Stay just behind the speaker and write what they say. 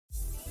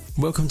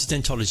Welcome to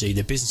Dentology,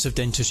 the Business of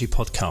Dentistry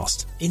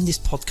podcast. In this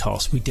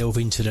podcast, we delve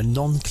into the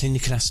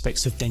non-clinical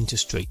aspects of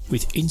dentistry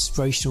with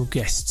inspirational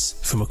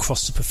guests from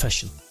across the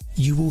profession.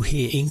 You will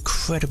hear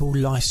incredible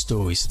life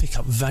stories, pick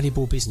up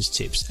valuable business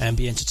tips and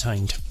be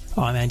entertained.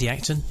 I'm Andy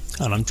Acton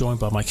and I'm joined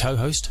by my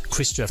co-host,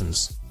 Chris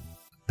Drevens.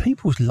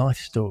 People's life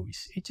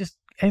stories, it just,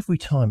 every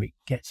time it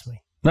gets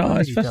me. No,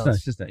 it's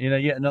fascinating, isn't it? You know,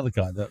 yet another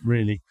guy that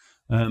really,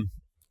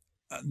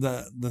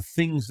 the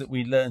things that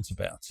we learnt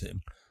about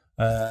him,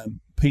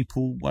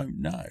 people won't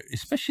know,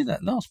 especially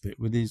that last bit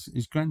with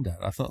his granddad.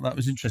 I thought that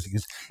was interesting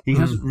because he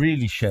hasn't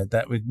really shared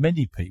that with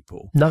many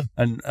people. No.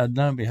 And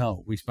lo and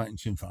behold, we spoke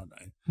to him for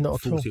not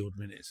 40 odd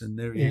minutes, and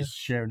there he is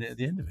sharing it at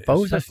the end of it. But I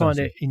also find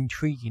it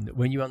intriguing that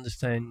when you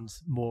understand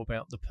more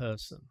about the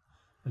person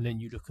and then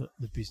you look at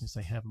the business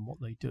they have and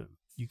what they do,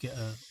 you get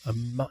a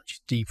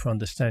much deeper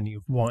understanding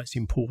of why it's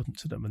important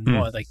to them and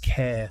why they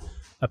care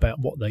about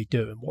what they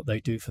do and what they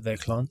do for their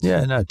clients.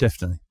 Yeah, no,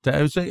 definitely.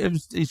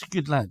 He's a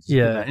good lad.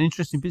 An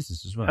interesting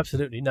business as well.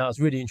 Absolutely. No, it's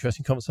a really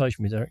interesting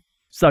conversation with Derek.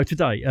 So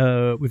today,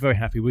 we're very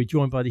happy. We're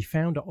joined by the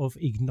founder of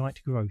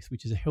Ignite Growth,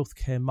 which is a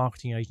healthcare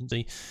marketing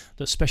agency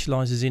that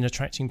specialises in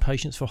attracting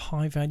patients for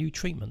high-value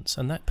treatments.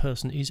 And that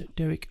person is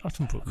Derek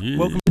Uittenbroek. Yeah.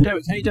 Welcome,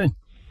 Derek. How are you doing?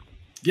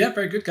 Yeah,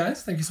 very good,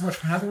 guys. Thank you so much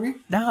for having me.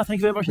 No, thank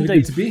you very much really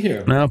indeed. Good to be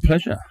here. No,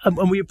 pleasure.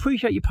 And we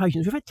appreciate your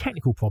patience. We've had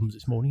technical problems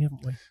this morning,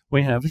 haven't we?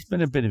 We have. It's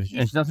been a bit of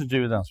it's nothing to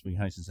do with us. We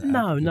hasten to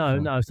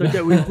No. So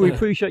yeah, we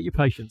appreciate your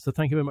patience. So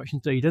thank you very much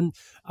indeed. And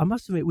I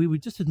must admit, we were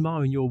just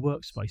admiring your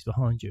workspace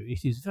behind you.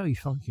 It is very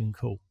funky and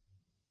cool.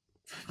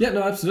 Yeah,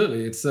 no,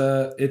 absolutely. It's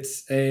not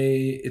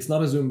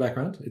a Zoom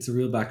background. It's a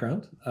real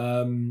background.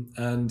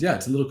 And yeah,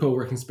 it's a little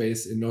co-working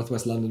space in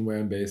Northwest London where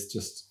I'm based,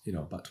 just,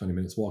 about 20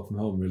 minutes walk from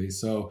home, really.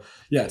 So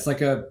yeah, it's like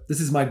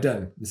this is my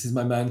den. This is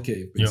my man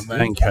cave. Basically. Your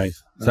man cave.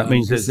 So that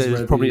means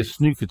there's probably a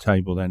snooker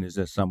table then, is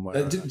there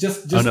somewhere?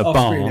 Just and a off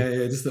bar. screen.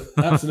 Yeah,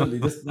 absolutely.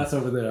 That's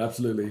over there.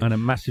 Absolutely. And a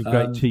massive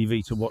great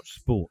TV to watch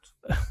sport.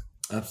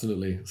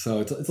 Absolutely. So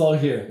it's all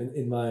here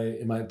in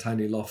my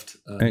tiny loft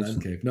man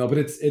cave. No, but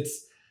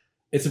it's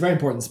a very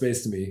important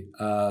space to me.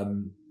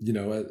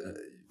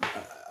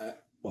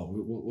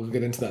 We'll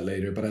get into that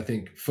later, but I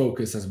think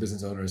focus as a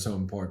business owner is so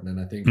important. And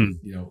I think,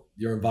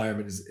 your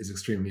environment is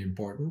extremely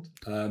important.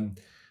 And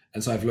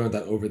so I've learned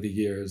that over the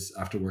years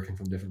after working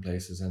from different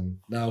places. And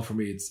now for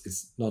me,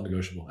 it's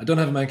non-negotiable. I don't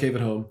have a man cave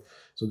at home.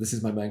 So this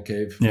is my man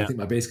cave. Yeah. I think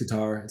my bass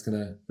guitar is going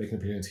to make an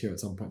appearance here at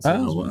some point.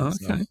 Okay.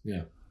 So,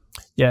 yeah.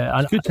 Yeah,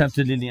 it's good to have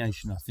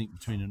delineation, I think,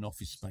 between an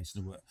office space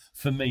and a work.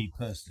 For me,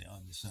 personally,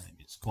 I'm the same.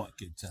 It's quite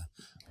good to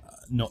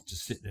not to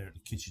sit there at the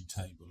kitchen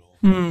table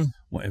or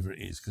whatever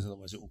it is, because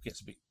otherwise it all gets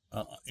a bit,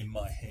 in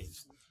my head,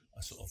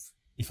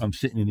 if I'm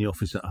sitting in the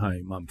office at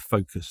home, I'm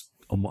focused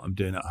on what I'm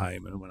doing at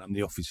home, and when I'm in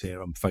the office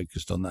here, I'm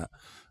focused on that.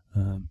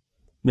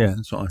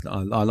 That's what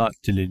I like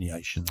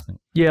delineation, I think.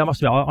 Yeah, I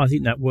must admit, I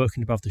think that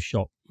working above the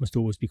shop must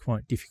always be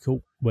quite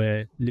difficult,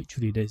 where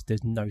literally there's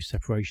no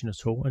separation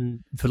at all.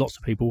 And for lots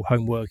of people,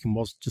 home working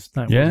was just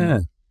that. Yeah.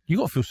 You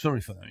got to feel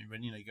sorry for them.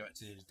 When you go out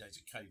to the days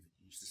of COVID,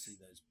 you used to see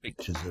those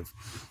pictures of,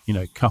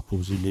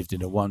 couples who lived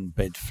in a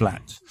one-bed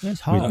flat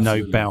with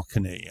no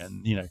balcony,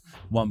 and,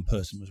 one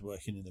person was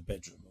working in the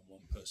bedroom and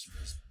one person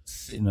was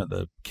sitting at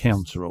the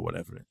counter or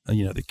whatever,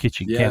 the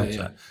kitchen counter.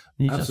 Yeah. And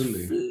you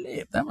Absolutely. just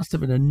flip. That must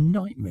have been a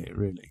nightmare,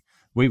 really.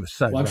 We were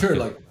so I'm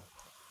sure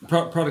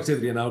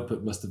productivity and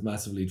output must have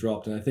massively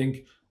dropped. And I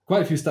think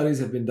quite a few studies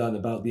have been done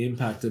about the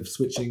impact of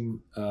switching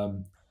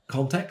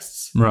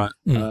contexts. Right.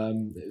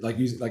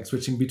 Like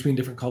switching between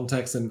different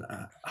contexts and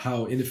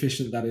how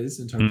inefficient that is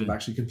in terms of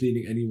actually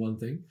completing any one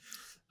thing.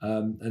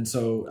 And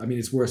so,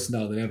 it's worse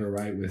now than ever,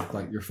 right? With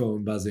your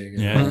phone buzzing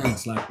and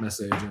Slack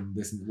message and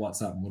this and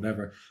WhatsApp and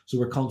whatever. So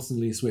we're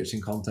constantly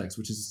switching context,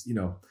 which is,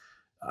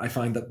 I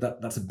find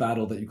that's a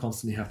battle that you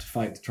constantly have to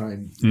fight to try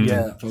and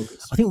get that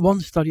focus. I think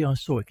one study I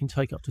saw, it can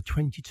take up to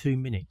 22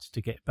 minutes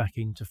to get back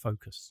into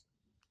focus,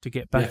 to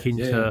get back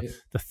into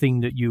the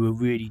thing that you were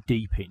really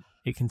deep in.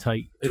 It can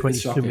take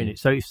 22 minutes.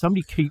 So if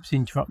somebody keeps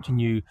interrupting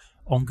you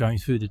ongoing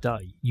through the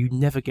day, you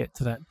never get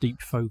to that deep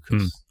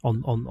focus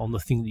on the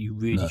thing that you're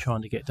really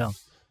trying to get done.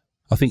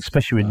 I think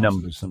especially with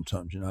numbers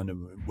sometimes, I know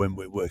when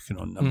we're working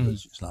on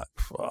numbers, it's like,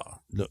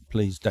 look,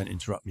 please don't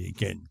interrupt me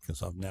again,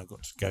 because I've now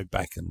got to go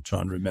back and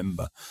try and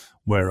remember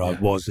where I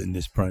was in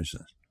this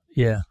process.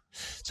 Yeah.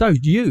 So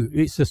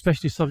it's a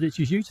specialist subject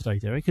to you today,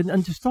 Derek.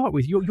 And to start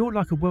with, you're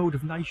like a world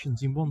of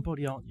nations in one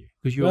body, aren't you?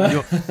 Because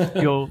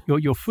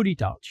you're fully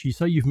Dutch. You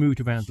say you've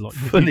moved around a lot.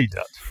 Fully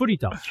Dutch. Fully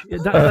Dutch.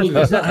 That's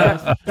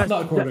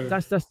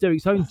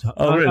Derek's own.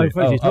 Oh, really?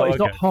 It's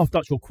not half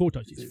Dutch or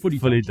quarter Dutch. It's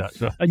fully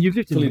Dutch. Right. And you've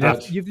lived in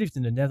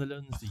the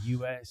Netherlands, the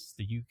US,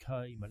 the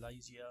UK,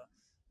 Malaysia.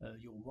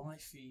 Your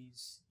wife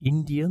is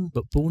Indian,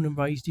 but born and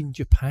raised in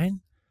Japan.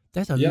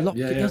 There's a lot.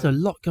 There's a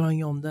lot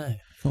going on there.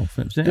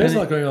 There's a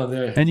lot going on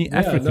there. Any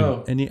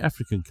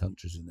African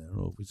countries in there,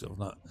 or we sort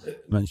of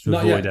managed to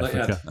avoid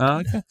Africa?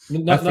 Okay.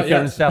 Africa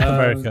and South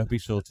America be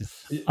sorted.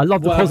 I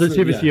love the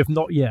positivity of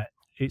not yet.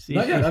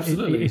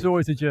 Absolutely. It's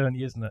always a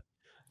journey, isn't it?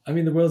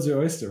 The world's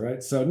your oyster,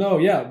 right? So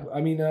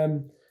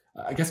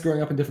I guess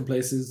growing up in different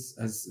places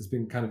has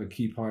been kind of a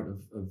key part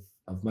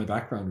of my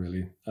background,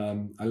 really.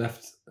 I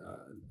left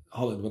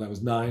Holland when I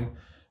was 9.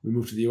 We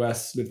moved to the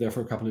US, lived there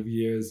for a couple of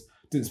years.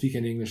 Didn't speak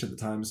any English at the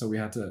time, so I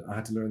had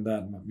to learn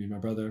that, me and my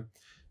brother.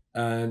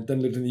 And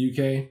then lived in the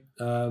UK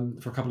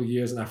for a couple of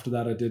years. And after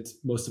that, I did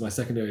most of my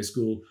secondary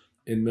school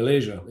in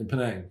Malaysia, in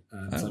Penang.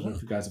 So I don't know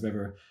if you guys have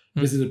ever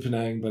visited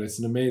Penang, but it's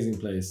an amazing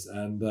place.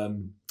 And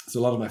so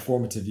a lot of my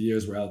formative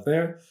years were out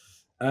there.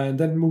 And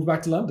then moved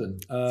back to London,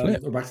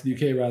 or back to the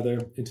UK rather,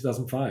 in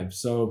 2005.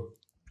 So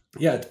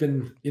yeah, it's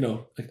been,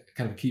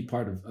 kind of a key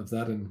part of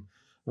that. And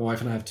my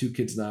wife and I have 2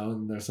 kids now,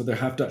 and they're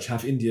half Dutch,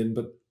 half Indian,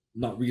 but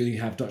not really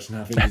half Dutch and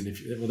half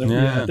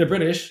Indian. They're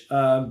British,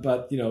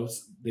 but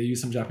they use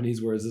some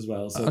Japanese words as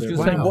well. So I was going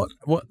to say,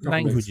 what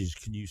languages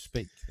can you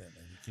speak then?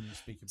 Can you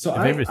speak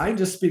I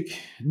just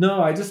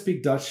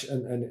speak Dutch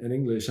and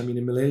English. I mean,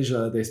 in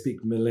Malaysia they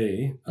speak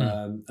Malay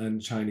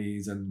and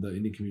Chinese, and the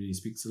Indian community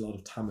speaks a lot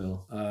of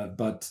Tamil,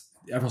 but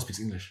everyone speaks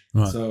English.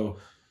 Right. So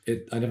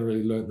I never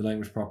really learned the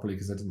language properly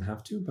because I didn't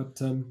have to.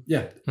 But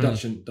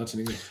Dutch and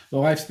English. My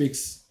wife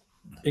speaks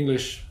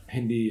English,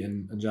 Hindi,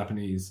 and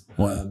Japanese.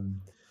 Wow.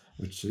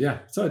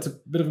 So it's a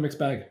bit of a mixed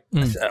bag.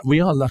 We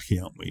are lucky,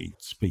 aren't we,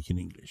 speaking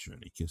English,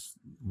 really, because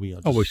we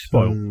are we're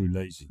spoiled. So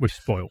lazy. We're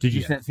spoiled. Did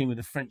you see that thing with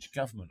the French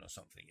government or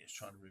something? It's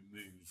trying to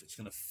it's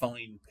going to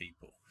fine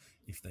people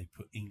if they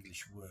put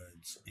English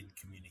words in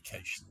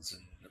communications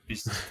and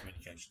business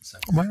communications. So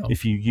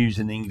if you use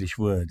an English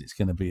word, it's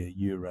going to be a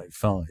euro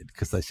fine,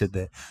 because they said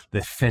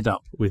they're fed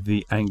up with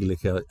the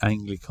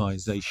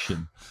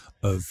Anglicization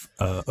of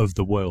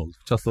the world,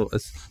 which I thought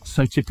was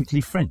so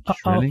typically French,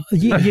 really.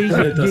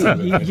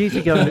 Years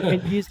ago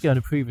in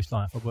a previous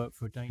life, I worked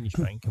for a Danish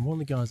bank, and one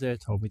of the guys there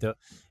told me that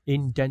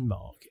in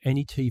Denmark,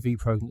 any TV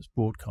program that's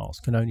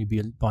broadcast can only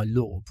be, by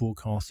law,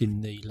 broadcast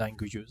in the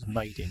language it was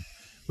made in,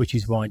 which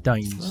is why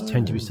Danes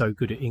tend to be so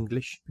good at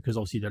English, because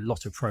obviously there are a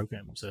lot of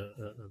programs in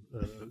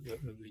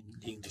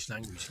the English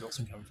language, lots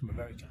of them coming from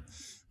America.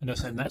 And they're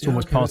saying that's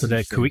almost part of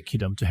their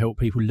curriculum to help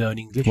people learn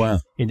English. Wow.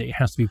 In that it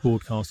has to be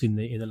broadcast in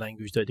the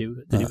language that it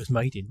was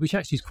made in, which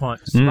actually is quite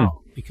smart,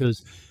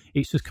 because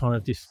it's just kind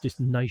of this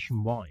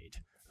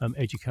nationwide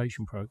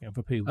education program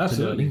for people to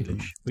learn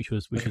English, which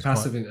was quite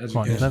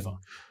clever.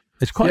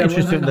 It's quite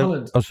interesting. I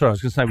was going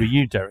to say with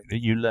you, Derek,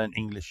 that you learned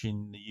English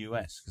in the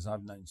US, because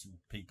I've known some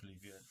people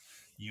who've learned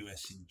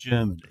US in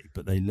Germany,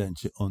 but they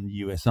learnt it on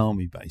US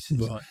Army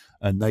bases,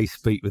 and they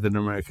speak with an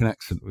American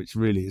accent, which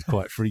really is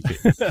quite freaky.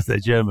 They're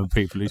German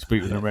people who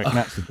speak with an American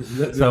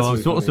accent. So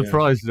I'm sort of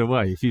surprised in a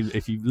way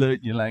if you've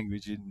learnt your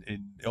language in it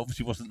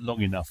obviously wasn't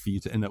long enough for you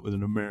to end up with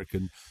an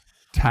American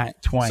twang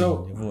in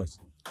your voice.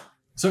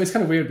 So it's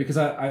kind of weird, because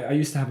I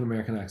used to have an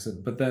American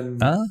accent, but then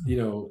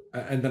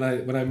and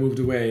then when I moved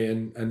away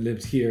and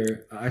lived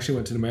here, I actually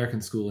went to an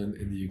American school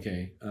in the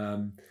UK.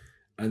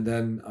 And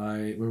then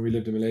when we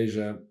lived in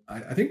Malaysia,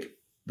 I think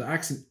the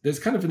accent, there's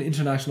kind of an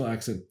international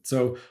accent.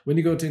 So when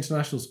you go to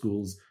international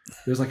schools,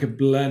 there's like a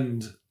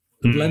blended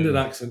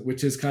accent,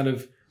 which is kind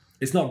of,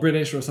 it's not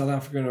British or South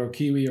African or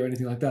Kiwi or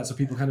anything like that. So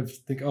people kind of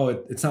think,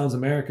 it sounds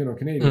American or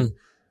Canadian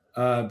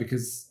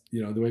because,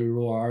 the way we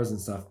roll our R's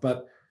and stuff.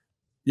 But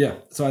yeah,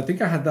 so I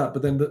think I had that.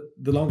 But then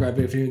the longer I've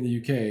lived here in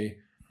the UK,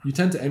 you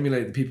tend to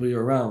emulate the people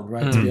you're around,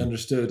 right? To be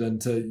understood and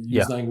to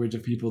use language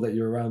of people that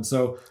you're around.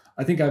 So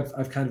I think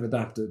I've kind of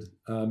adapted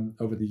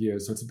over the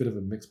years. So it's a bit of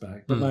a mixed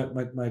bag. But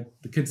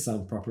the kids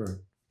sound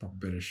proper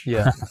British.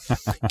 Yeah.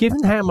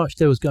 Given how much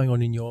there was going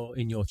on in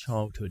your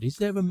childhood, is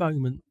there a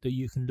moment that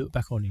you can look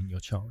back on in your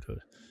childhood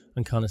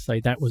and kind of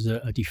say that was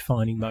a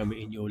defining moment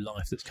in your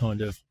life that's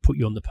kind of put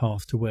you on the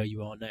path to where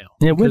you are now?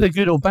 Yeah, whether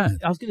good or bad.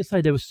 I was going to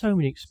say there were so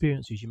many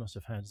experiences you must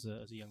have had as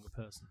a younger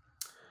person.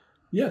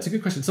 Yeah, it's a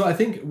good question. So I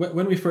think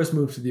when we first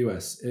moved to the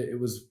US, it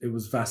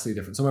was vastly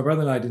different. So my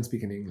brother and I didn't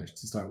speak any English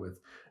to start with,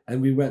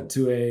 and we went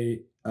to a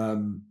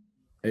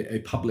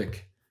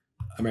public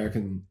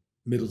American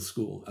middle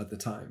school at the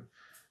time,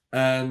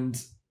 and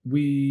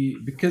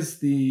because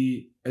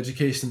the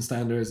education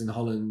standards in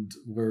Holland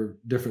were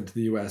different to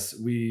the US,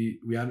 we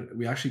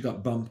actually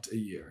got bumped a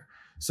year.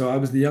 So I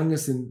was the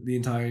youngest in the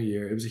entire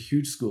year. It was a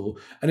huge school,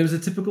 and it was a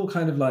typical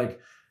kind of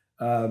like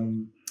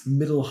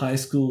middle high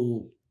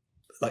school,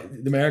 like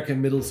the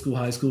American middle school,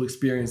 high school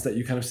experience that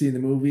you kind of see in the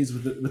movies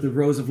with the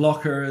rows of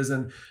lockers,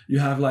 and you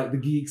have like the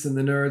geeks and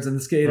the nerds and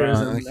the skaters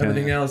and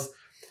everything else.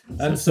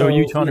 And so are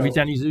you trying to be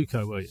Danny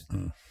Zuko, were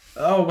you?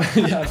 Oh,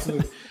 yeah,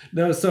 absolutely.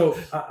 No, so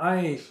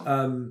I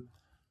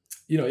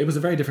it was a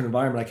very different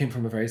environment. I came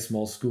from a very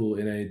small school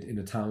in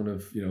a town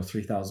of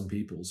 3,000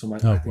 people. So I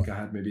think I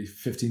had maybe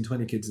 15,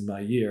 20 kids in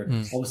my year.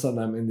 All of a sudden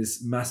I'm in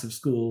this massive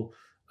school,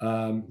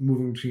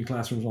 moving between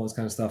classrooms, all this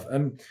kind of stuff.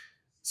 And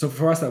so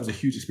for us, that was a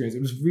huge experience.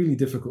 It was really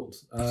difficult.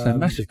 It's a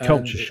massive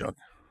culture shock.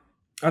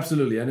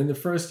 Absolutely. And in the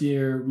first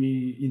year,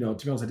 we, to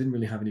be honest, I didn't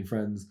really have any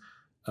friends.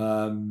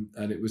 And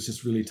it was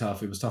just really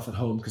tough. It was tough at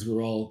home because we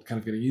were all kind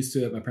of getting used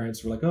to it. My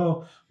parents were like,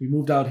 we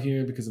moved out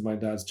here because of my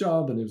dad's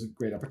job, and it was a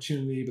great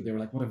opportunity. But they were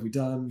like, what have we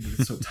done?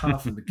 It's so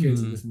tough, and the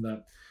kids and this and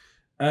that.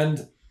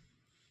 And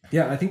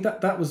I think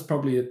that was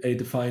probably a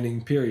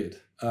defining period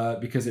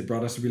because it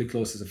brought us really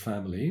close as a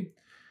family.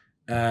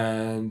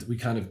 And we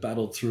kind of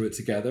battled through it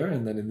together.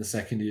 And then in the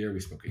second year, we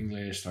spoke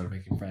English, started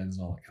making friends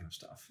and all that kind of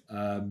stuff.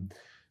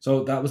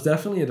 So that was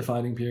definitely a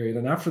defining period.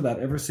 And after that,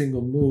 every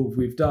single move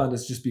we've done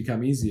has just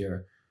become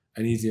easier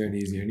and easier and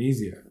easier and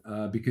easier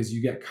because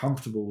you get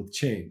comfortable with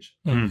change.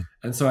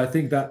 And so I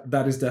think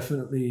that is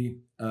definitely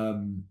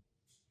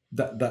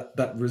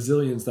that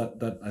resilience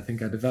that I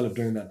think I developed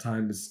during that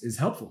time is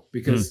helpful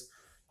because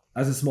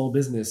as a small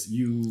business,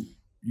 you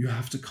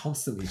have to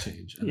constantly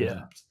change and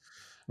adapt,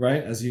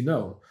 right? As you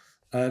know.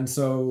 And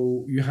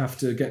so you have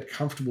to get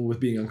comfortable with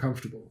being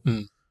uncomfortable,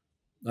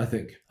 I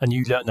think. And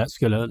you learned that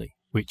skill early,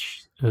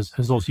 which has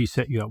obviously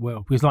set you up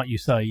well. Because like you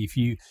say, if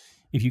you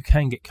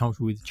can get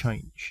comfortable with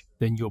change,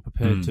 then you're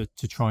prepared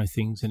to try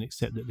things and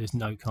accept that there's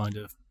no kind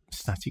of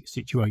static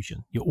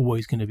situation. You're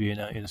always going to be in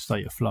a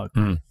state of flow.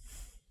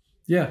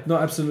 Yeah, no,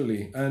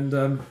 absolutely. And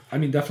I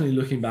mean, definitely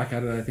looking back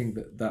at it, I think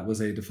that was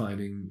a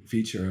defining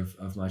feature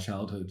of my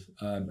childhood.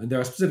 And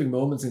there are specific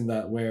moments in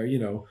that where,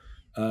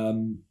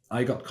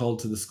 I got called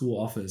to the school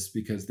office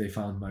because they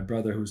found my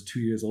brother, who was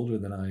 2 years older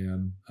than I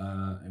am,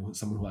 and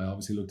someone who I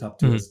obviously looked up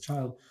to as a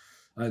child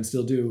and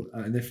still do.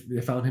 And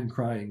they found him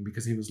crying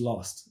because he was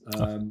lost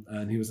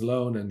and he was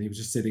alone and he was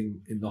just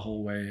sitting in the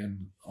hallway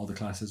and all the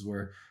classes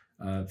were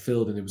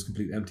filled and it was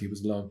completely empty. He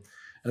was alone.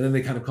 And then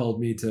they kind of called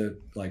me to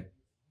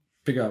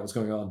figure out what's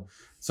going on.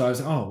 So I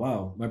was like, oh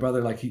wow, my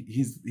brother,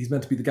 he's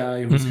meant to be the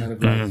guy who's kind of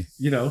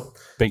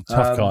big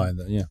tough guy,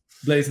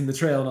 blazing the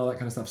trail and all that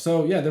kind of stuff.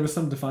 So yeah, there were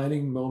some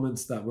defining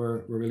moments that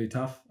were really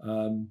tough.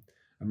 I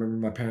remember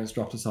my parents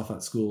dropped us off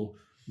at school.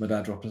 My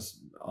dad dropped us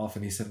off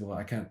and he said, well,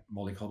 I can't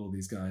mollycoddle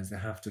these guys. They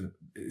have to,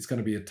 it's going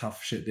to be a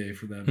tough shit day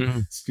for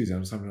them. Excuse me,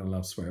 I'm not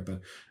allowed to swear,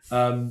 but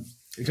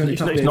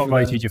it's not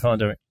rated, you can't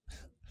do it.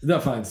 No,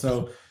 fine.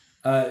 So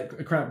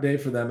a crap day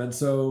for them. And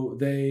so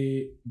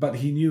but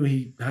he knew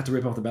he had to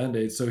rip off the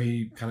Band-Aid. So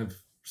he kind of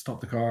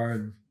stopped the car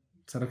and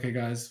said, okay,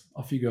 guys,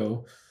 off you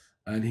go.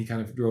 And he kind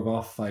of drove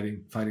off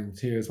fighting the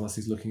tears whilst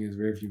he's looking in his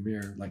rearview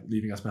mirror,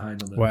 leaving us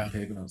behind on the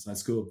pavement outside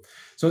school.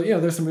 So,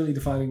 there's some really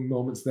defining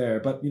moments there.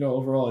 But,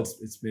 overall,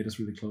 it's made us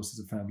really close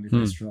as a family,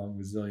 very strong,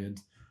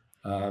 resilient.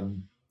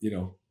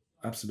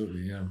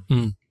 Absolutely, yeah.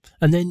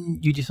 And then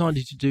you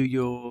decided to do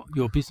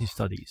your business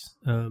studies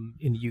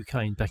in the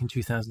UK back in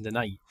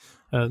 2008.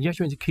 You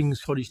actually went to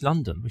King's College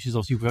London, which is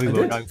obviously very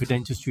well known for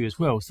dentistry as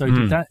well. So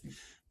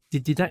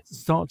did that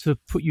start to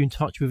put you in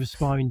touch with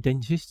aspiring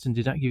dentists, and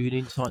did that give you an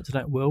insight to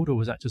that world, or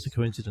was that just a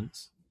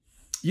coincidence?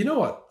 You know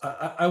what?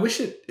 I wish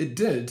it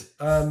did.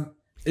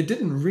 It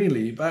didn't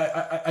really,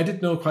 but I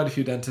did know quite a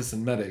few dentists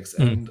and medics,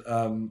 and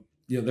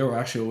they were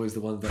actually always the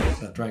ones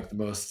that drank the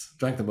most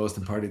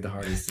and partied the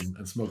hardest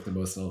and smoked the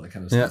most and all that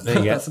kind of stuff. There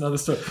you go. That's another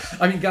story.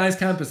 I mean, Guy's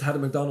campus had a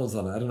McDonald's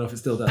on it. I don't know if it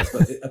still does,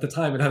 but at the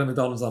time it had a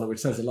McDonald's on it, which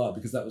says a lot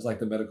because that was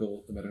the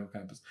medical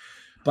campus.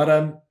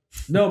 But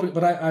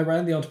but I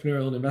ran the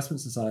Entrepreneurial and Investment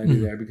Society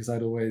there because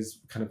I'd always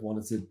kind of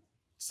wanted to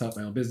start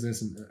my own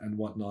business and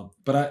whatnot.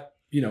 But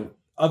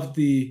of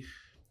the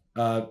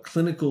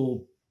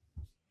clinical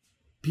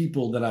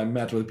people that I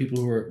met, or the people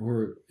who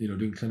were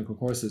doing clinical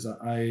courses,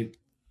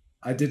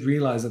 I did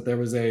realize that there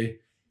was a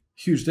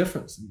huge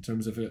difference in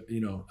terms of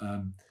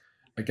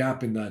a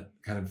gap in that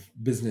kind of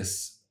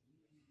business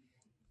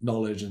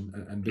knowledge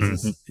and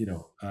business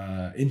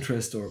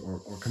interest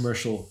or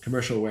commercial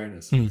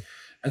awareness.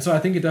 And so I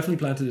think it definitely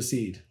planted a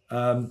seed.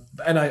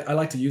 And I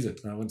like to use it.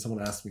 When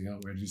someone asks me,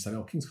 where did you study?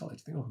 Oh, King's College.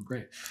 I think, oh,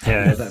 great.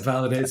 Yeah. That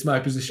validates my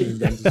position in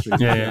dentistry.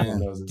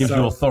 Gives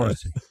you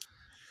authority.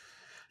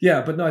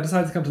 Yeah, but no, I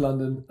decided to come to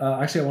London.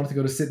 Actually, I wanted to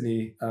go to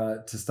Sydney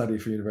to study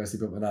for university,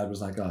 but my dad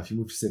was like, if you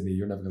move to Sydney,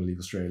 you're never going to leave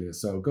Australia.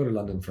 So go to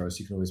London first.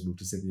 You can always move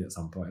to Sydney at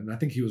some point. And I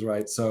think he was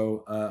right.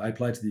 So I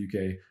applied to the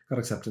UK, got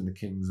accepted in the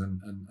King's, and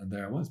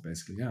there I was,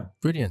 basically, yeah.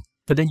 Brilliant.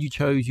 But then you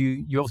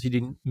obviously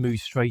didn't move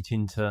straight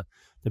into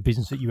the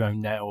business that you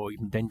own now, or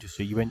even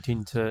dentistry. You went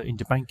into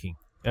banking.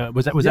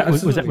 Was that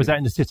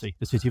in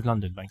the city of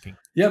London, banking?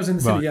 Yeah, it was in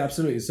the city. Yeah,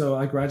 absolutely. So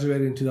I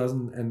graduated in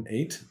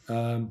 2008.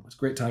 It's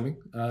great timing.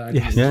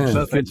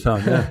 Good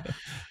time. Yeah.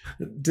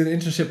 Did an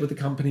internship with the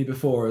company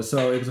before,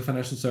 so it was a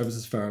financial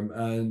services firm,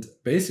 and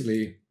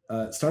basically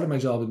started my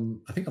job on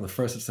the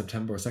 1st of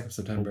September or 2nd of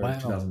September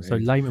 2008. So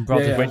Lehman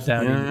Brothers went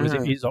down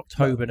in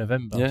October,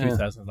 November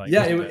 2008.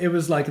 Yeah, it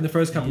was in the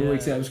first couple of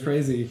weeks. Yeah, it was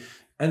crazy.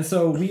 And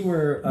so we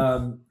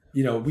were.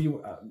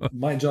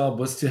 My job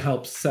was to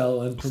help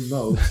sell and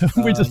promote.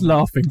 We're just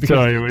laughing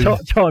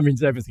because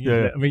timing's everything.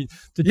 Isn't it? I mean,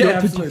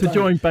 to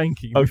join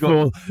banking. I've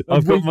got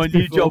my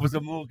new job as a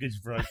mortgage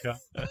broker.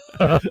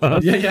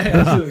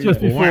 Absolutely.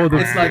 Just before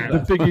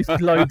the biggest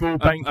global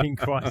banking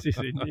crisis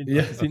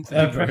since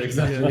ever.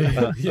 Exactly.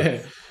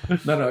 Yeah.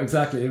 No,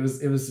 exactly. It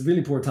was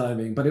really poor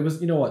timing, but it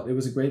was. You know what? It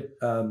was a great.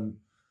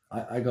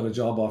 I got a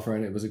job offer,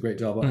 and it was a great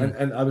job,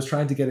 and I was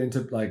trying to get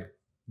into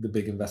the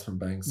big investment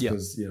banks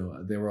because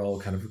they were all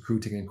kind of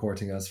recruiting and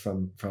courting us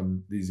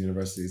from these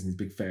universities and these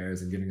big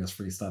fairs and giving us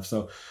free stuff.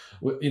 So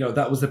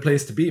that was the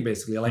place to be,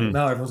 basically.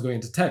 Now everyone's going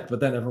into tech, but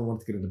then everyone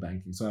wanted to get into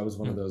banking. So I was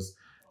one of those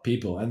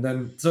people. And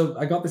then, so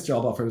I got this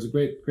job offer. It was a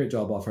great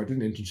job offer. I did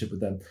an internship with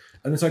them.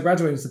 And then, so I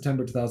graduated in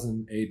September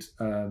 2008,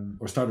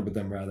 or started with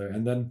them rather.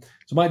 And then,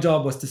 so my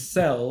job was to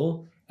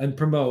sell and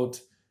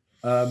promote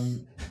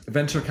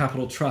venture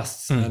capital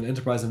trusts and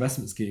enterprise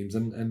investment schemes.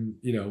 And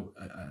you know,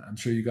 I'm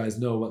sure you guys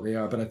know what they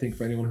are, but I think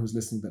for anyone who's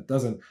listening that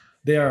doesn't,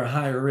 they are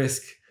higher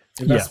risk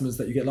investments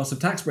that you get lots of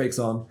tax breaks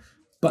on,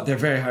 but they're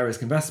very high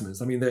risk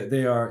investments. I mean,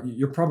 they are,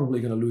 you're probably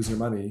going to lose your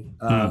money,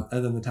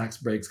 and then the tax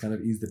breaks kind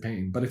of ease the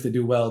pain. But if they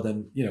do well,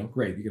 then, you know,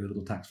 great, you get a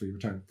little tax-free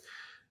return.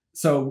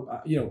 So,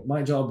 you know,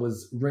 my job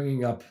was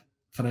ringing up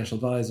financial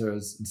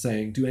advisors and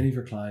saying, do any of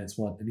your clients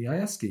want an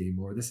EIS scheme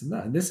or this and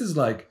that? And this is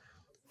like,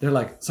 they're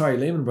like, sorry,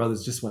 Lehman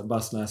Brothers just went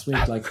bust last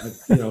week. Like,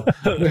 you know,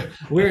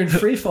 we're in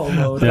free fall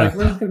mode. Like,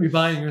 we're not going to be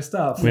buying your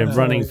stuff. We're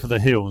running for the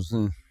hills.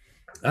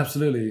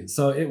 Absolutely.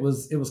 So it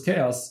was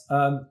chaos.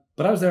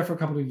 But I was there for a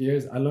couple of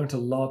years. I learned a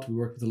lot. I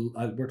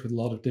worked with a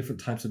lot of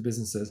different types of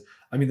businesses.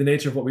 I mean, the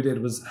nature of what we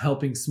did was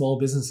helping small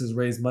businesses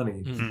raise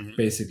money,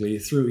 basically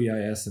through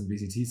EIS and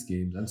VCT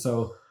schemes. And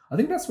so I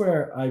think that's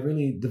where I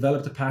really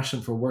developed a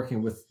passion for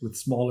working with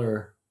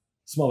smaller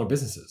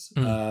businesses,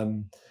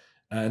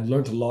 and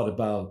learned a lot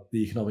about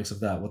the economics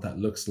of that, what that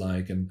looks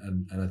like,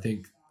 and I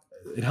think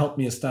it helped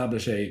me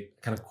establish a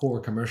kind of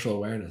core commercial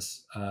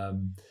awareness.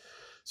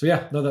 So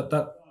yeah, no,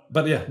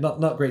 but yeah,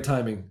 not great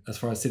timing as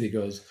far as City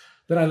goes.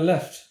 Then I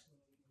left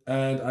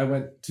and I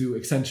went to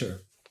Accenture.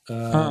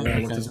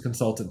 I worked as a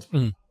consultant.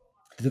 I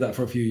did that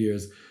for a few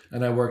years,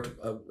 and I worked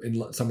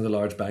in some of the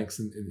large banks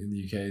in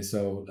the UK.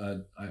 So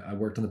I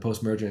worked on the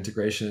post-merger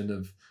integration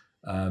of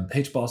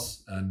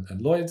HBOS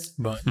and Lloyds.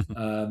 Right.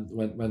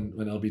 When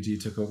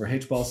LBG took over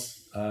HBOS,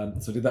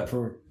 so I did that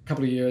for a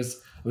couple of years.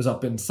 I was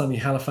up in sunny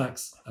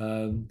Halifax,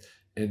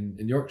 in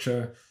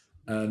Yorkshire,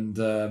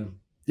 and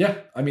yeah,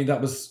 I mean,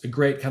 that was a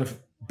great kind of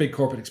big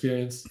corporate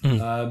experience.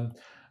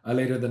 I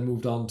later then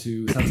moved on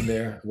to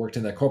Santander, worked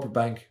in their corporate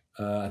bank.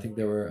 I think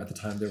at the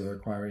time they were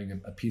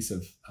acquiring a piece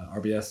of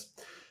RBS.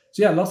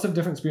 So yeah, lots of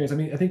different experience. I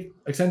mean, I think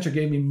Accenture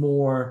gave me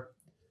more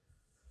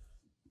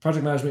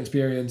project management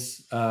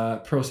experience,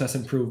 process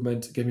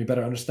improvement, gave me a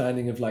better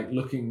understanding of like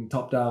looking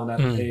top down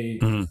at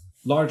a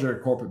larger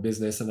corporate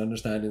business and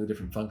understanding the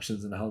different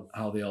functions and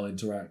how they all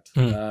interact.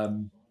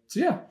 So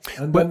yeah.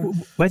 And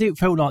whether it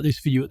felt like this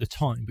for you at the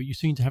time, but you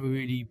seem to have a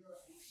really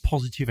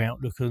positive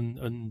outlook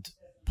and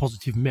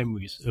positive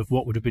memories of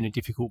what would have been a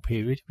difficult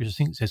period, which I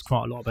think says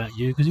quite a lot about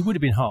you, because it would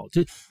have been hard.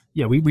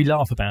 We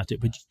laugh about it,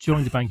 but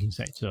joining the banking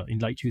sector in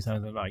late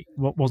 2008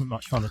 wasn't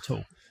much fun at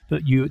all.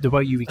 But the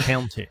way you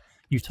recount it,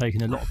 you've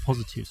taken a lot of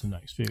positives from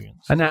that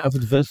experience. And out of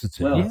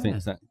adversity, I think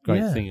is that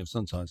great thing of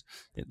sometimes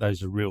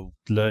those are real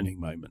learning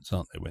moments,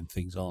 aren't they, when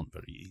things aren't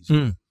very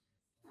easy.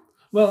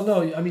 Well,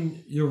 no, I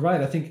mean, you're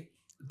right. I think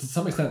to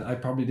some extent I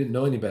probably didn't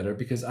know any better,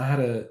 because I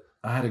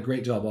had a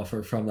great job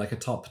offer from like a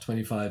top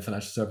 25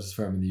 financial services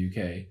firm in the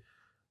UK.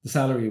 The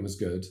salary was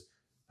good.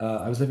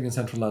 I was living in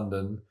central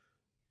London,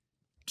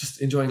 just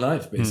enjoying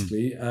life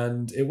basically.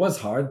 And it was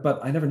hard,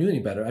 but I never knew any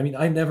better. I mean,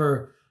 I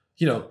never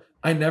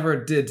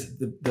did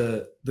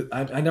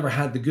I never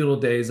had the good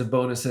old days of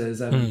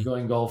bonuses and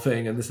going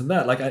golfing and this and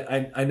that. Like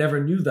I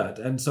never knew that.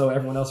 And so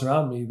everyone else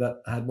around me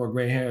that had more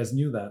gray hairs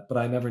knew that, but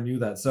I never knew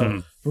that.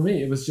 So for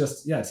me, it was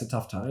just, it's a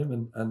tough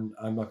time and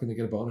I'm not going to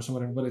get a bonus or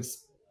whatever, but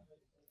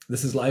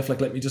this is life. Like,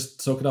 let me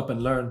just soak it up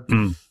and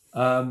learn.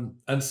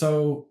 And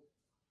so,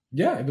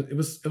 yeah, it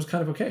was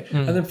kind of okay.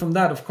 And then from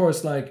that, of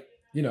course, like,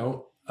 you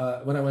know,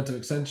 when I went to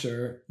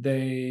Accenture,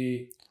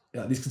 these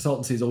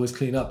consultancies always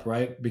clean up,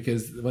 right?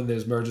 Because when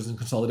there's mergers and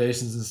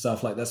consolidations and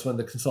stuff, like that's when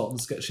the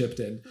consultants get shipped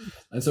in.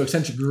 And so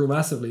Accenture grew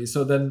massively.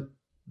 So then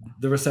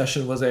the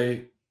recession was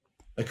a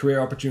career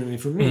opportunity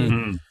for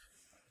me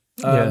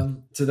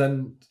to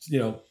then, you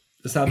know,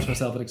 establish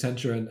myself at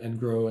Accenture and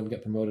grow and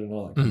get promoted and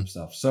all that kind of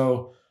stuff.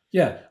 So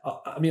yeah,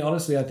 I mean,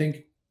 honestly, I think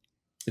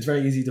it's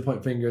very easy to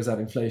point fingers at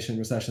inflation,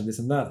 recession, this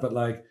and that. But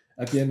like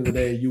at the end of the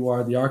day, you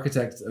are the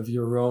architect of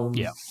your own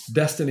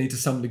destiny to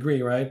some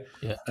degree, right?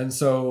 Yeah. And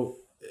so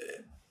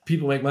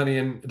people make money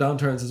in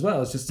downturns as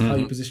well. It's just how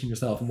you position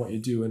yourself and what you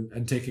do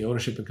and taking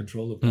ownership and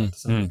control of that to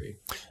some degree.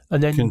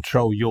 And then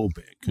control your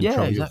bit, your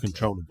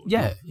controllable.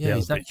 Yeah,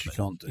 exactly. You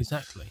can't do.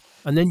 Exactly.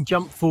 And then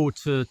jump forward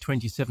to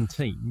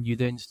 2017, you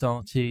then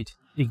started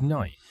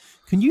Ignite.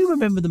 Can you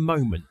remember the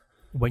moment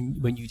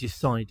when you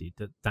decided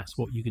that that's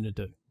what you're going to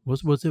do?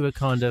 Was there a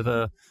kind of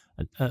a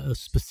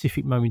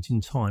specific moment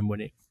in time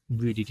when it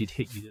really did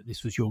hit you that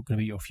this was going to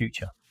be your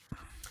future?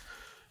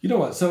 You know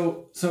what?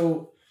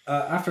 So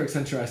after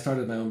Accenture, I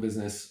started my own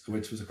business,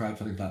 which was a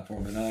crowdfunding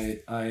platform, and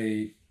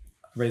I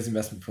raised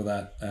investment for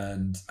that.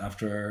 And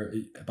after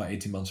about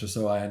 18 months or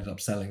so, I ended up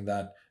selling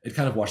that. It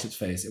kind of washed its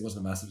face. It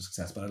wasn't a massive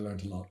success, but I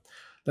learned a lot.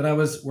 Then I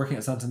was working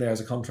at Santander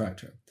as a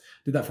contractor.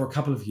 Did that for a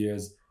couple of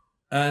years,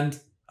 and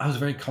I was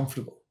very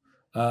comfortable.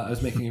 I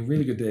was making a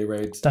really good day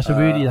rate. That's a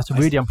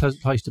really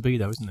unpleasant place to be,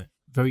 though, isn't it?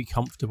 very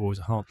comfortable is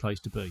a hard place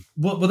to be.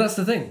 Well, that's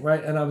the thing,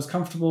 right? And I was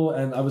comfortable,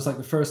 and I was like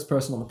the first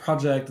person on the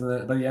project, and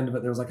then by the end of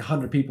it, there was like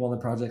 100 people on the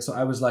project. So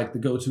I was like the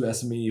go-to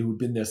SME who'd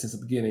been there since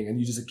the beginning, and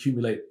you just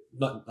accumulate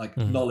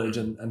knowledge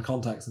and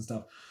contacts and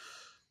stuff.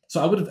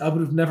 So I would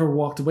have never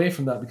walked away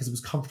from that because it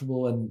was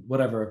comfortable and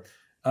whatever.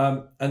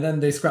 And then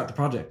they scrapped the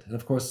project, and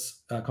of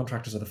course,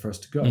 contractors are the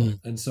first to go.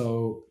 And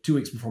so 2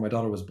 weeks before my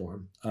daughter was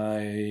born,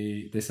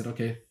 they said,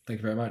 "Okay, thank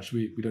you very much.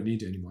 We don't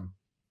need you anymore."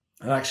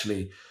 And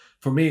actually,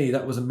 for me,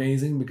 that was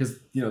amazing because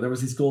there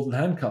was these golden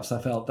handcuffs. I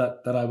felt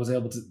that I was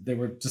able to. They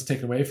were just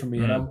taken away from me,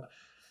 and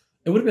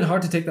it would have been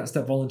hard to take that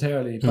step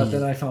voluntarily. But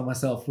then I found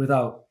myself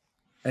without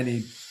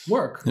any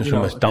work. It's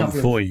almost done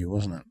for you,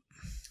 wasn't it?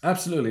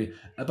 Absolutely.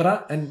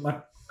 But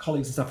my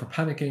colleagues and stuff were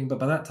panicking, but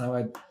by that time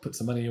I'd put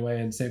some money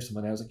away and saved some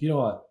money. I was like, you know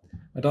what?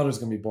 My daughter's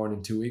going to be born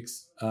in 2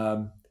 weeks.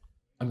 I'm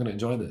going to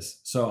enjoy this.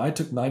 So I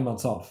took 9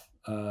 months off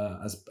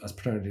as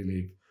paternity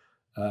leave,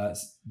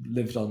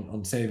 lived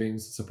on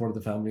savings, supported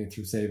the family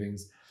through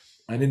savings.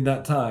 And in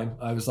that time,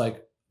 I was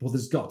like, well,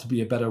 there's got to be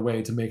a better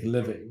way to make a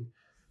living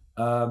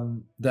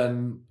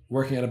than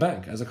working at a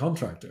bank as a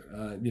contractor.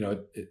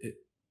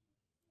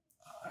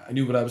 I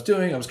knew what I was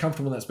doing. I was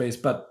comfortable in that space,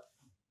 but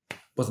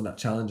wasn't that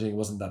challenging,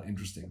 wasn't that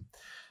interesting.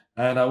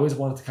 And I always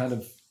wanted to kind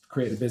of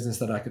create a business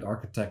that I could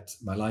architect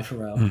my life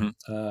around,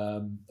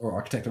 or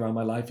architect around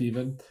my life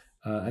even.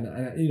 And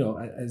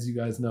as you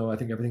guys know, I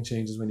think everything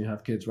changes when you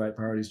have kids, right?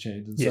 Priorities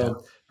change. And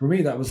so for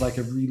me, that was like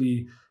a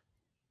really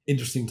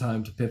interesting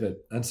time to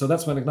pivot. And so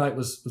that's when Ignite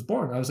was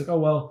born. I was like, oh,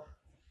 well,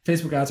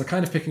 Facebook ads are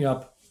kind of picking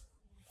up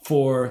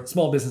for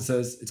small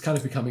businesses. It's kind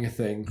of becoming a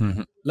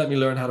thing. Let me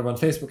learn how to run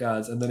Facebook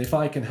ads. And then if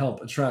I can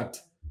help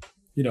attract,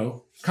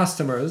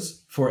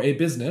 customers for a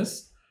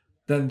business,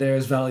 then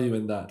there's value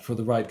in that for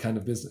the right kind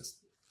of business.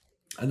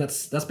 And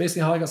that's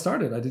basically how I got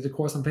started. I did a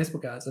course on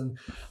Facebook ads, and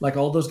like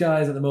all those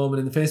guys at the moment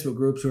in the Facebook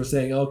groups who are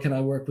saying, oh, can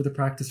I work with a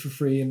practice for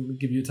free and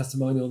give you a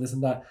testimonial, this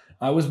and that.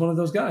 I was one of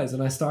those guys,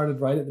 and I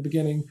started right at the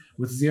beginning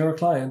with 0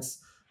 clients.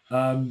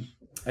 And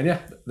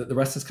the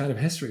rest is kind of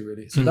history,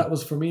 really. So that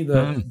was for me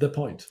the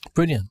point.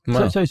 Brilliant.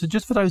 Wow. So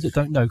just for those that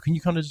don't know, can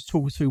you kind of just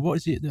talk us through what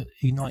is it that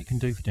Ignite can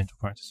do for dental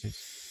practices?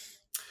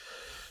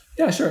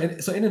 Yeah, sure.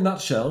 So in a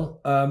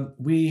nutshell,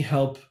 we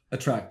help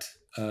attract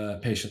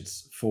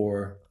patients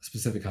for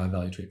specific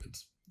high-value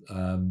treatments.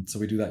 So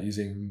we do that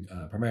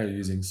primarily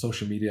using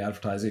social media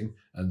advertising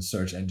and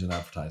search engine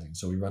advertising.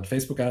 So we run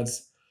Facebook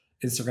ads,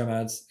 Instagram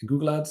ads, and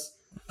Google ads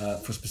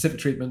for specific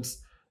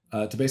treatments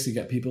to basically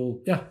get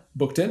people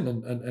booked in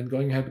and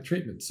going ahead with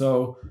treatment.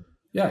 So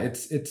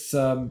it's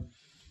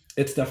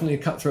definitely a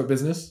cutthroat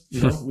business.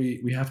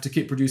 We have to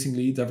keep producing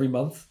leads every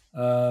month.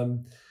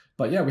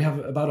 But we have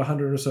about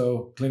 100 or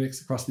so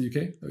clinics across the UK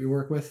that we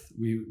work with.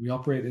 We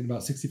operate in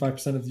about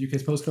 65% of the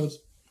UK's postcodes.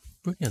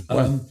 Brilliant.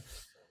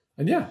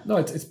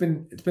 It's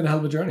been a hell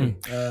of a journey.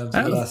 Out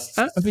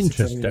of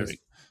interest, Derek,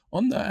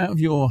 out of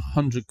your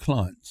 100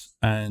 clients,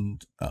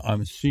 and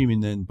I'm assuming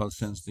then by the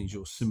sounds of things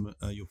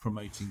you're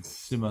promoting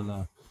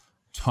similar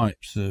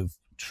types of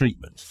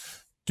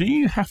treatments. Do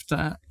you have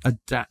to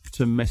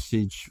adapt a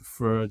message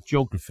for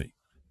geography?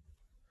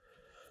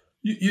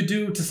 You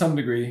do to some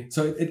degree.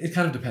 So it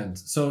kind of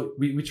depends. So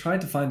we try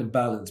to find a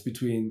balance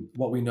between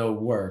what we know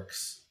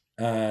works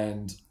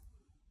and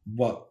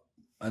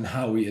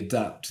how we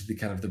adapt to the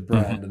kind of the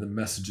brand and the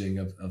messaging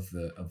of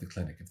the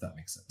clinic, if that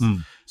makes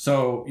sense.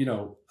 So,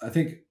 I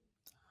think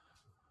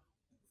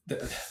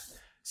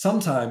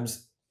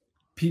sometimes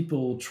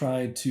people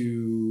try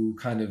to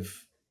kind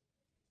of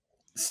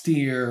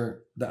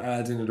steer the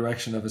ads in a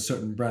direction of a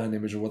certain brand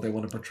image or what they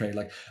want to portray.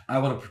 Like, I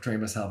want to portray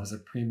myself as a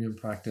premium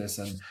practice,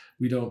 and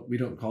we don't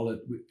call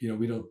it,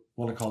 we don't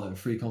want to call it a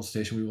free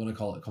consultation. We want to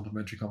call it a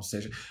complimentary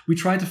consultation. We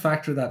try to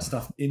factor that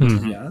stuff into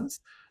the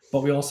ads,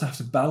 but we also have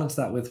to balance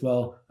that with,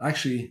 well,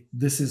 actually,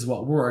 this is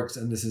what works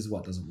and this is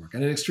what doesn't work.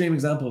 And an extreme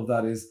example of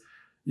that is,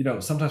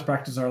 sometimes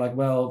practices are like,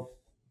 well,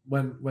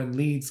 when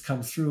leads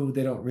come through,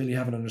 they don't really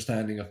have an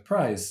understanding of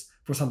price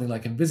for something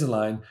like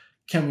Invisalign.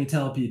 Can we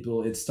tell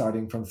people it's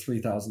starting from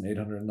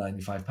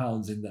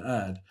 £3,895 in the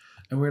ad?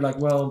 And we're like,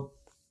 well,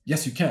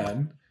 yes, you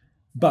can,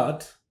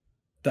 but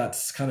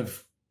that's kind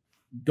of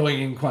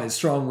going in quite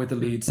strong with the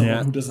lead.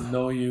 Someone who doesn't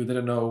know you, they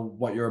don't know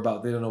what you're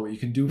about, they don't know what you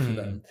can do for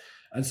them.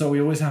 And so we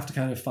always have to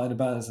kind of find a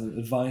balance and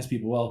advise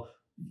people, well,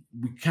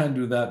 we can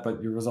do that,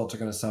 but your results are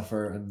going to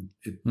suffer, and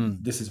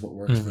this is what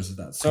works versus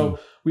that. So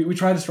we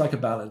try to strike a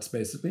balance,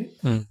 basically.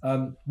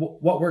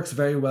 What works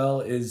very well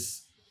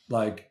is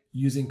like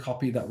using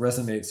copy that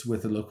resonates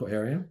with the local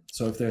area.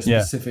 So if there's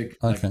specific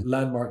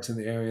landmarks in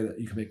the area that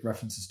you can make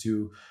references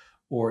to,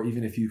 or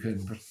even if you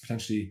can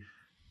potentially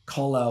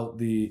call out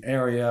the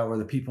area or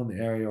the people in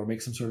the area, or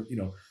make some sort of,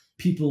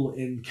 people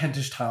in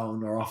Kentish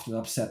Town are often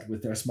upset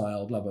with their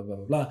smile, blah, blah, blah,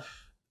 blah, blah,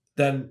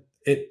 then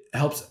it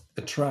helps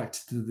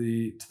attract to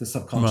the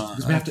subconscious,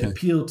 because we have to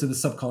appeal to the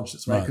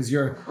subconscious, right? Because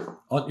you're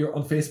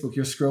on Facebook,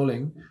 you're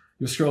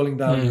scrolling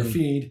down your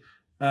feed,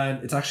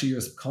 and it's actually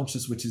your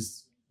subconscious which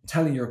is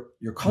telling your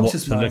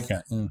conscious mind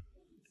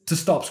to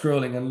stop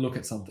scrolling and look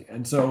at something.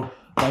 And so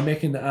by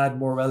making the ad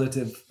more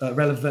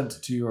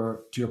relevant to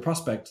your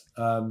prospect,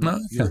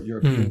 you're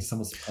appealing to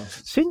someone's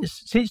subconscious.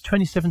 Since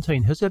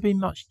 2017, has there been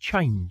much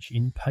change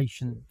in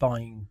patient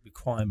buying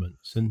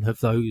requirements, and have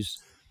those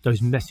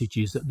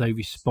messages that they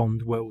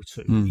respond well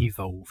to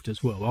evolved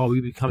as well? Are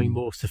we becoming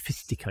more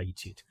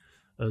sophisticated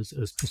as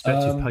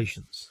prospective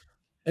patients?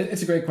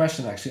 It's a great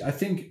question, actually. I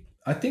think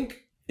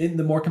in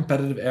the more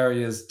competitive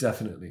areas,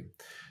 definitely.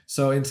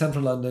 So in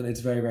central London,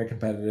 it's very, very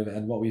competitive.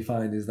 And what we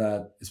find is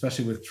that,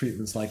 especially with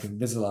treatments like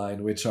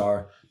Invisalign, which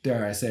are,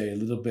 dare I say, a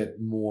little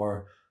bit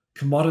more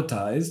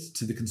commoditized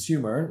to the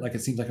consumer, like it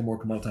seems like a more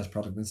commoditized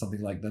product than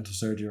something like dental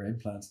surgery or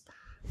implants.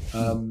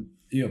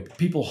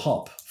 People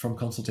hop from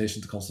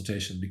consultation to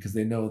consultation because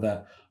they know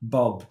that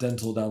Bob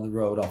Dental down the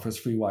road offers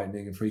free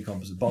whitening and free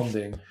composite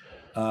bonding.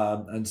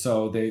 And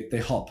so they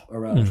hop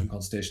around from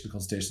consultation to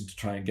consultation to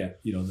try and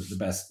get,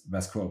 the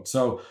best quote.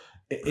 So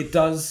it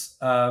does,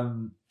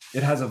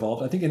 it has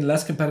evolved. I think in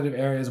less competitive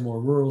areas,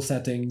 more rural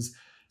settings,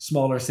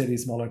 smaller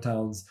cities, smaller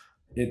towns,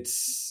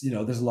 it's,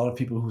 there's a lot of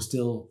people who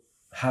still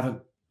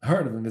haven't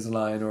heard of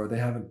Invisalign, or they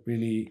haven't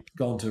really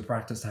gone to a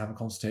practice to have a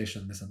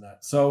consultation, this and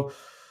that. So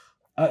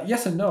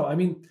yes and no. I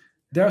mean,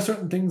 there are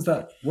certain things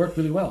that work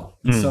really well.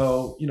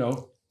 So,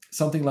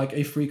 something like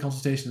a free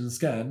consultation and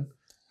scan,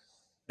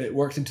 it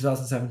worked in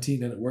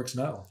 2017 and it works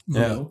now.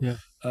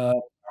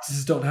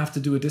 Practices don't have to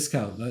do a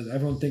discount.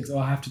 Everyone thinks,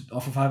 I have to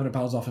offer £500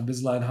 off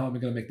Invisalign. How am I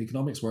going to make the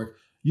economics work?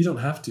 You don't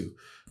have to.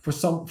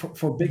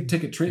 For big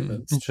ticket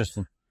treatments.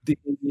 Interesting.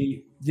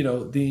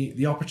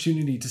 The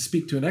opportunity to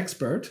speak to an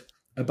expert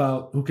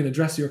about who can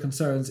address your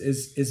concerns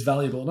is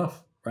valuable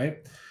enough,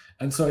 right?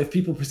 And so if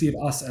people perceive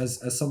us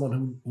as someone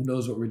who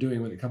knows what we're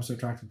doing when it comes to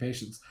attracting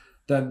patients,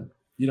 then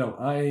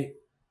I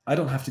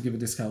don't have to give a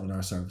discount on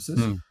our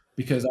services.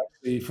 Because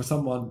actually, for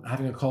someone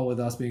having a call with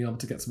us, being able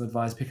to get some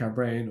advice, pick our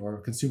brain, or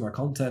consume our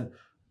content,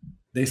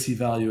 they see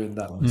value in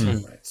that one as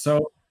well, right?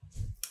 So,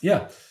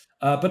 yeah.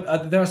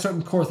 But there are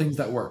certain core things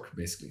that work,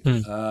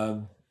 basically.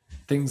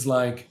 Things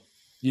like,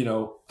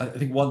 I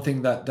think one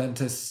thing that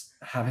dentists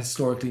have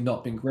historically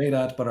not been great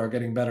at, but are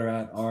getting better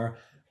at, are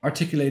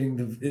articulating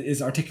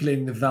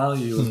the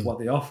value of what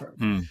they offer.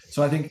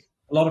 So I think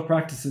a lot of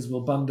practices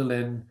will bundle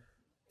in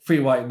free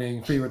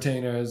whitening, free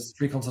retainers,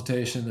 free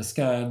consultation, a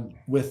scan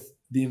with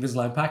the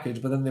Invisalign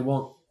package, but then they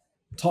won't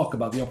talk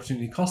about the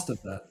opportunity cost of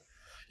that.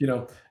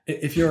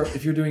 If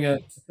you're doing a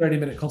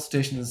 30-minute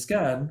consultation and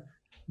scan,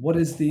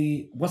 what's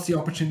the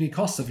opportunity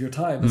cost of your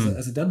time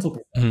as a dental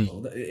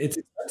professional? It's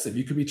expensive.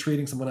 You could be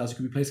treating someone else, you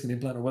could be placing an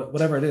implant, or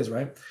whatever it is,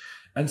 right?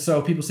 And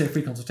so people say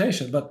free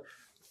consultation, but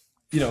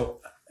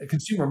a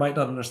consumer might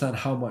not understand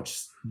how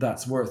much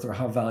that's worth or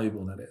how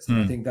valuable that is. And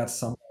I think that's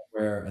something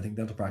where I think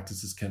dental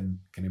practices can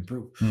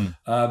improve.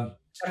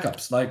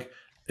 Checkups, like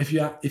if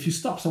you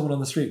stop someone on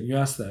the street and you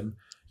ask them,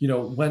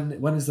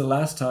 when is the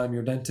last time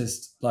your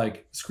dentist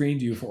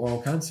screened you for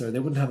oral cancer, they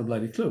wouldn't have a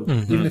bloody clue,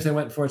 even if they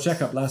went for a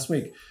checkup last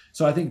week.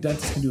 So I think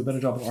dentists can do a better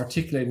job of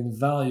articulating the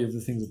value of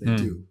the things that they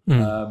do.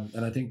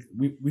 And I think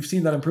we've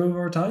seen that improve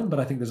over time, but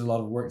I think there's a lot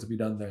of work to be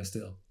done there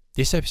still.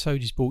 This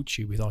episode is brought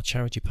to you with our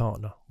charity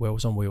partner,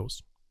 Wells on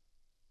Wheels.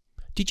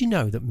 Did you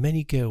know that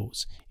many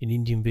girls in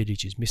Indian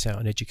villages miss out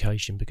on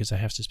education because they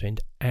have to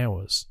spend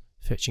hours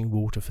fetching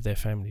water for their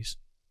families?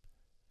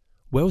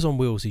 Wells on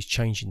Wheels is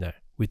changing that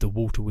with the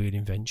water wheel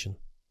invention.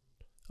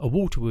 A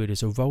water wheel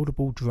is a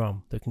rollable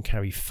drum that can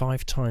carry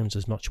 5 times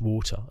as much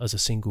water as a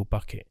single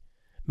bucket,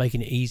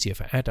 making it easier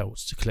for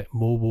adults to collect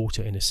more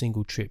water in a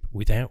single trip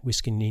without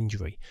risking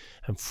injury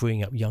and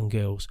freeing up young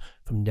girls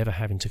from never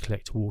having to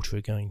collect water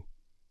again.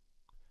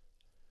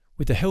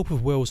 With the help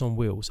of Wells on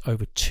Wheels,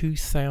 over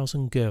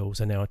 2,000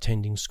 girls are now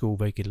attending school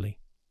regularly.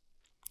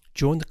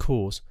 Join the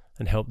cause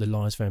and help the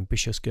lives of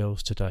ambitious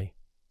girls today.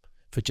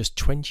 For just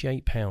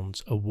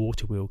 £28, a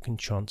water wheel can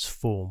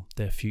transform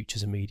their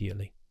futures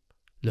immediately.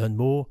 Learn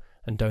more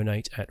and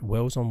donate at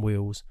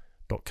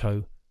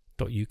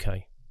wellsonwheels.co.uk.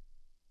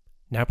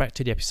 Now back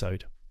to the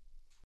episode.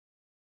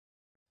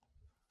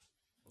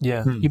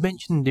 Yeah, you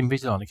mentioned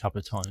Invisalign a couple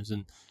of times,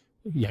 and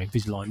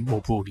Invisalign,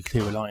 more broadly,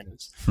 clear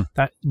aligners.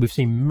 That we've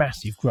seen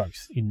massive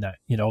growth in that.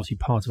 Obviously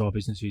part of our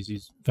business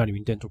is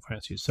valuing dental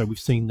practices, so we've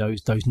seen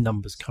those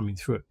numbers coming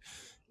through.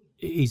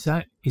 Is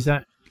that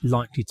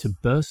likely to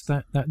burst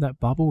that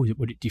bubble?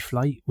 Would it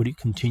deflate? Would it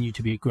continue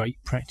to be a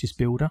great practice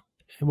builder?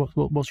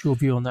 What's your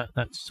view on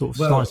that sort of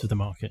slice of the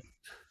market?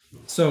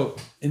 So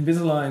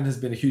Invisalign has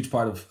been a huge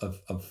part of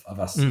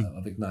us,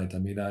 of Ignite. I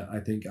mean, I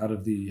think out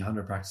of the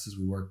 100 practices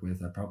we work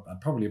with,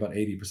 probably about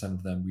 80%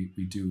 of them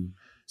we do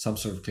some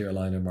sort of clear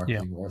aligner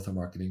marketing or ortho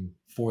marketing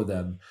for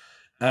them.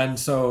 And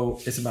so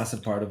it's a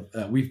massive part of,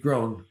 we've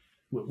grown.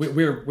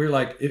 We're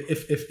like,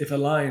 if a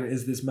lion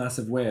is this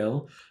massive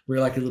whale,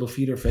 we're like a little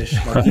feeder fish,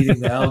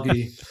 eating the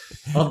algae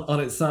on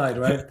its side,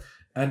 right?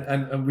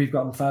 And we've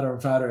gotten fatter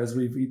and fatter as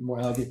we've eaten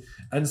more algae.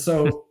 And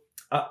so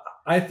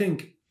I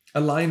think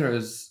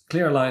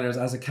clear aligners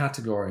as a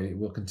category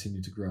will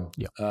continue to grow.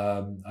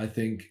 I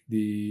think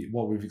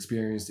what we've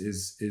experienced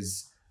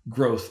is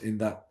growth in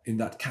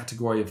that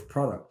category of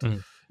product.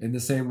 In the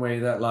same way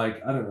that,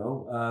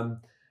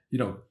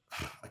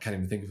 I can't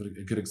even think of a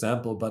good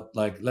example, but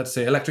like, let's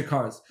say electric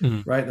cars,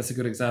 right? That's a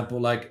good example.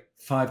 Like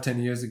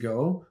 5-10 years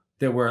ago,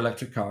 there were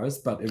electric cars,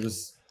 but it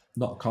was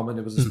not common.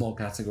 It was a small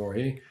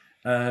category.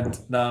 And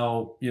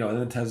now, and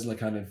then Tesla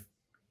kind of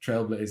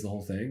trailblazed the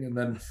whole thing. And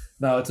then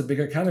now it's a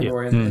bigger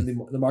category and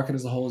the market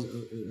as a whole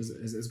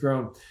is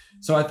grown.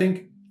 So I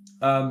think,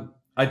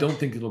 I don't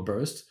think it'll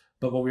burst.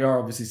 But what we are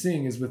obviously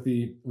seeing is with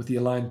the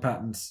aligned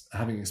patents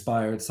having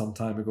expired some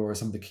time ago, or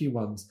some of the key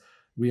ones,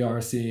 we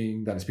are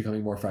seeing that it's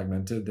becoming more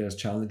fragmented. There's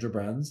challenger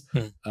brands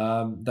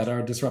that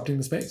are disrupting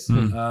the space.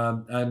 And,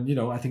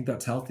 I think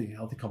that's healthy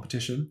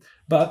competition.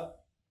 But,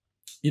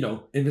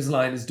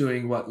 Invisalign is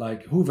doing what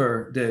like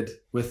Hoover did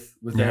with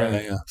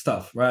their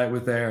stuff, right?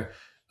 With their,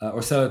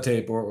 or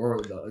Sellotape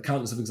or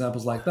countless of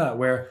examples like that,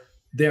 where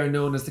they're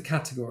known as the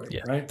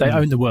category, right? They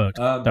own the word,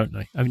 don't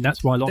they? I mean,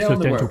 that's why lots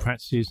of dental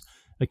practices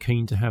are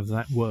keen to have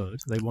that word.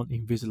 They want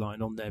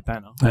Invisalign on their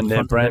banner and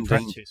their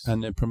branding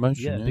and their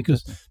promotion. Yeah,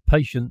 because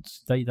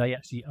patients they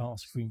actually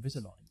ask for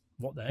Invisalign.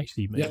 What they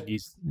actually mean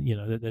is,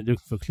 they're looking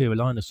for a clear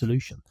aligner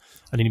solution,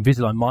 and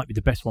Invisalign might be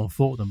the best one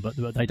for them, but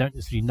they don't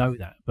necessarily know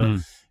that. But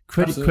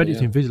credit to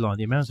Invisalign,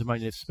 the amount of money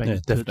they've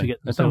spent to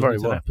get themselves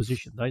into that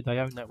position. They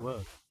own that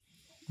word.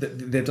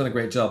 They've done a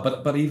great job,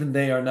 but even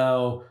they are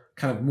now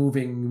kind of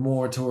moving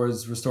more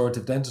towards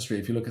restorative dentistry.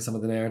 If you look at some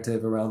of the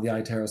narrative around the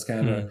iTero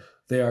scanner,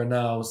 they are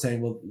now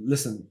saying, well,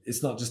 listen,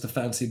 it's not just a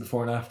fancy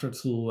before and after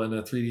tool and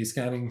a 3D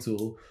scanning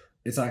tool.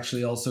 It's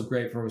actually also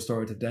great for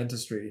restorative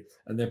dentistry.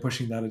 And they're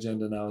pushing that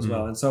agenda now as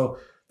well. And so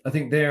I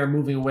think they're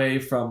moving away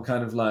from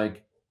kind of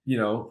like, being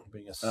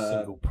a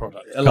single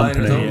product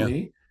aligners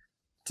only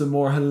to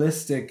more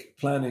holistic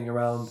planning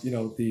around,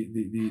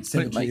 the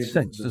symmetry of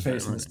the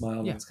face and the smile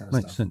and that kind of stuff.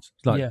 Makes sense.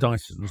 It's like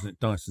Dyson, wasn't it?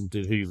 Dyson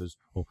did Hoovers.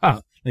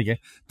 There you go.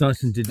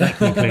 Dyson did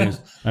vacuum cleaners,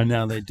 and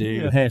now they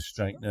do hair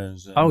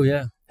straighteners.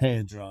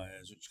 Hair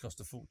dryers, which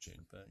cost a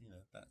fortune, but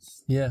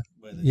that's where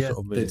they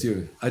sort of they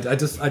do. I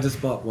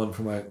just bought one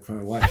for my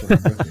wife for her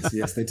birthday. So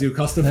yes, they do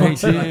cost a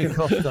fortune.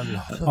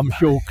 I'm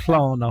sure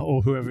Klarna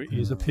or whoever it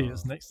is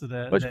appears next to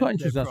their. But it's quite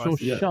interesting. I saw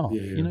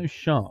Shark.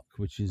 Shark,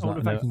 which is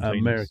like an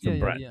American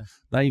brand.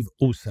 They've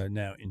also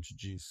now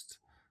introduced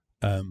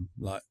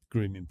like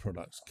grooming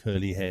products,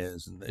 curly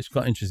hairs, and it's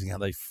quite interesting how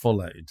they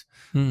followed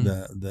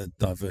the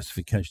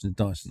diversification of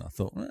Dyson. I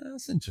thought,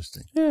 that's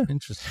interesting. Yeah,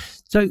 interesting.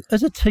 So,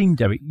 as a team,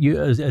 Derek, you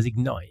as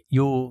Ignite,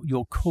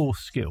 your core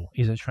skill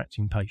is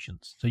attracting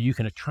patients. So you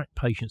can attract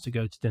patients to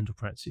go to dental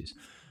practices.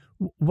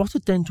 What are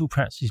dental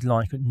practices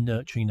like at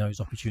nurturing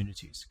those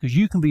opportunities? Because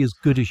you can be as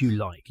good as you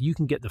like. You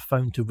can get the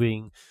phone to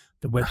ring,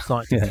 the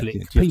website to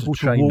click, people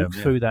to walk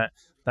through that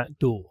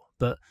door,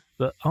 but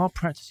are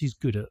practices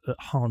good at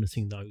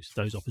harnessing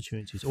those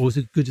opportunities, or as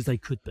good as they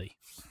could be?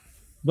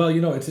 Well,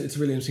 it's a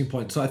really interesting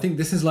point. So I think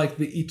this is like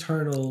the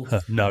eternal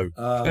inherent.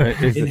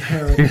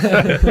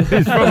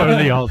 It's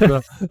probably the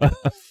answer.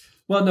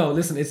 Well, no,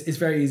 listen, it's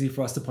very easy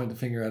for us to point the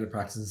finger at a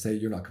practice and say,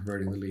 you're not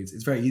converting the leads.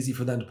 It's very easy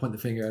for them to point the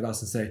finger at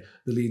us and say,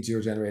 the leads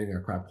you're generating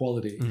are crap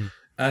quality.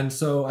 And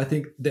so I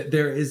think that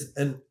there is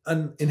an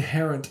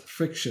inherent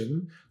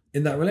friction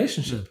in that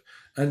relationship.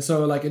 And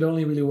so like it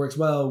only really works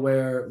well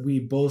where we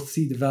both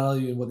see the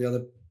value in what the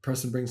other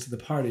person brings to the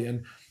party,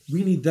 and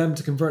we need them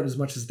to convert as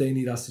much as they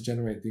need us to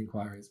generate the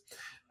inquiries.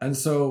 And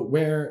so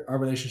where our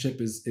relationship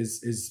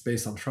is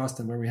based on trust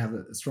and where we have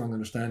a strong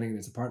understanding and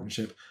it's a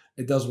partnership,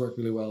 it does work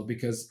really well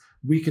because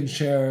we can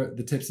share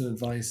the tips and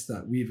advice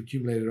that we've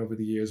accumulated over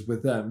the years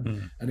with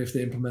them. And if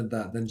they implement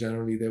that, then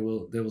generally they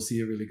will see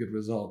a really good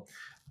result.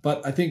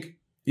 But I think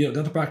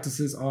dental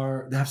practices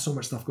they have so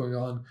much stuff going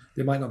on.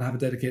 They might not have a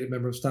dedicated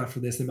member of staff for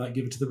this. They might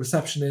give it to the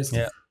receptionist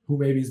who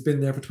maybe has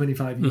been there for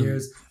 25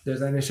 years.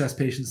 There's NHS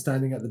patients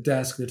standing at the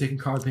desk. They're taking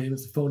card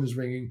payments. The phone is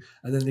ringing.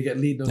 And then they get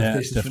lead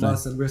notifications from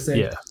us. And we're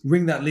saying,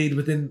 ring that lead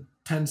within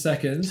 10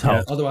 seconds.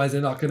 Otherwise,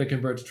 they're not going to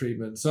convert to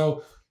treatment.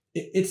 So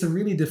it's a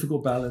really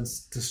difficult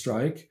balance to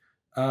strike.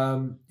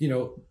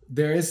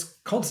 There is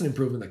constant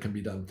improvement that can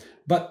be done.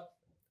 But,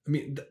 I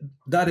mean,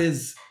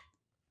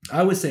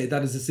 I would say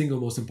that is the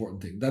single most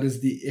important thing. That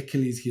is the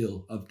Achilles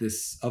heel of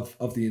this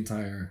of the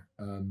entire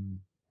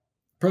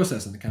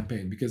process and the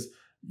campaign. Because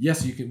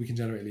yes, we can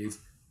generate leads.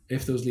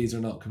 If those leads are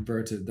not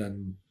converted,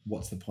 then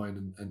what's the point?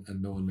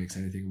 And no one makes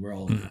anything. We're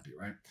all unhappy,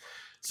 right?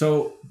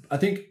 So I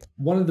think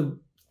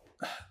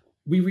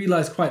we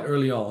realized quite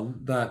early on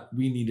that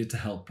we needed to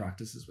help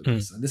practices with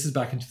this. And this is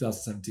back in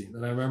 2017.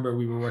 And I remember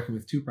we were working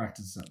with 2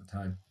 practices at the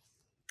time.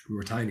 We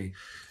were tiny,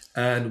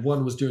 and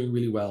one was doing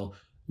really well.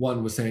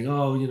 One was saying,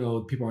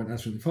 people aren't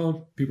answering the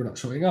phone. People are not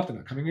showing up. They're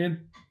not coming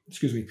in.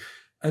 Excuse me.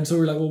 And so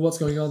we're like, well, what's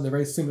going on? They're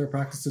very similar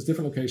practices,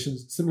 different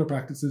locations, similar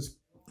practices,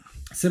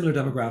 similar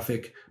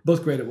demographic,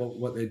 both great at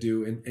what they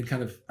do in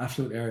kind of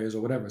affluent areas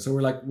or whatever. So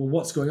we're like, well,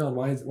 what's going on?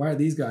 Why are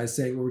these guys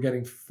saying we're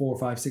getting 4,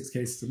 5, 6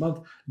 cases a month?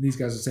 And these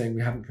guys are saying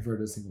we haven't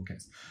converted a single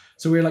case.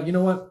 So we're like, you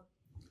know what?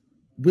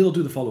 We'll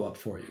do the follow-up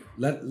for you.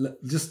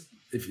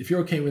 If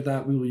you're okay with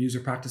that, we will use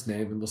your practice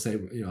name and we'll say,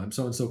 I'm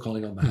so-and-so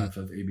calling on behalf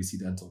of ABC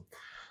Dental.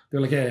 They're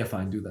like, yeah,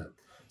 fine, do that.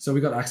 So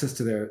we got access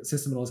to their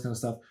system and all this kind of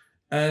stuff.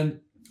 And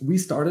we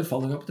started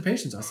following up with the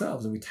patients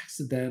ourselves, and we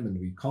texted them and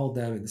we called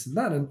them and this and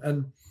that,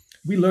 and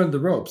we learned the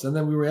ropes, and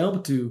then we were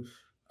able to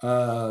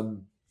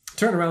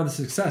turn around the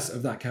success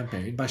of that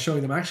campaign by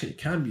showing them actually it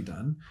can be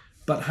done.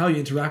 But how you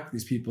interact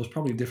with these people is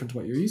probably different to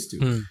what you're used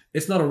to.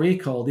 It's not a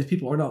recall. These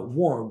people are not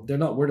warm. They're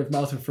not word of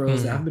mouth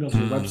referrals. They haven't been onto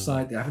your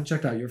website. They haven't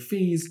checked out your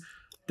fees.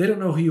 They don't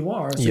know who you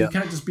are. So you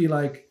can't just be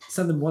like,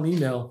 send them one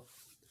email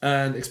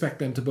and expect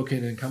them to book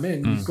in and come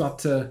in. You've got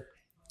to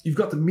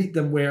meet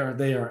them where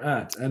they are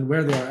at. And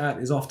where they are at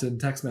is often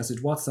text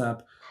message,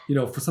 WhatsApp. You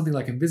know, for something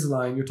like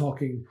Invisalign, you're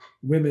talking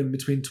women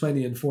between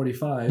 20 and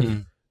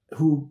 45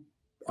 who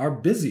are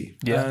busy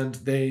and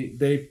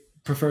they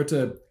prefer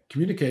to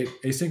communicate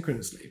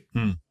asynchronously.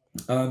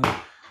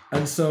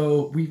 And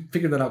so we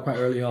figured that out quite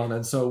early on.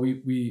 And so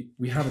we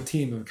have a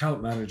team of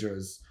account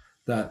managers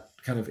that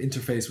kind of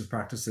interface with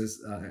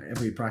practices.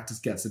 Every practice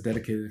gets a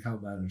dedicated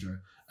account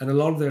manager. And a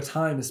lot of their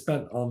time is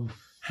spent on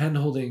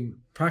hand-holding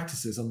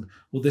practices on,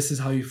 well, this is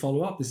how you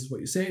follow up. This is what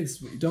you say. This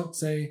is what you don't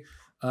say.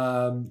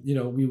 You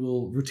know, we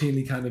will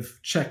routinely kind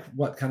of check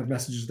what kind of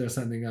messages they're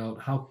sending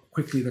out, how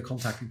quickly they're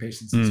contacting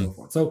patients and so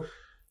forth. So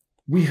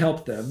we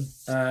help them,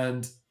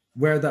 and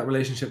where that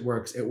relationship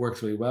works, it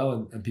works really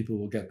well, and people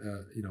will get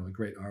a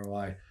great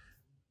ROI.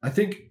 I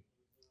think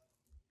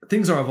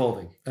things are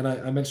evolving, and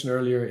I mentioned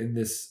earlier in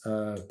this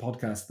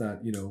podcast that,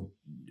 you know,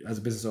 as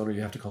a business owner,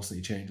 you have to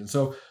constantly change, and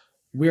so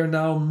we are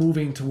now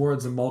moving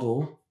towards a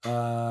model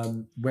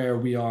where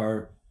we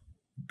are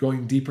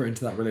going deeper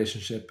into that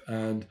relationship,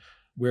 and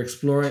we're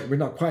exploring. We're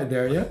not quite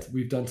there yet.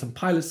 We've done some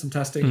pilots, some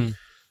testing.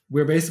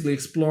 We're basically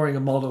exploring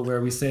a model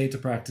where we say to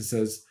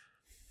practices,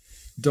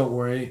 don't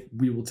worry,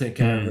 we will take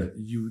care of it.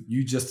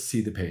 You just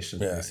see the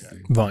patient,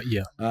 basically. Right,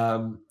 yeah.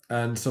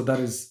 And so that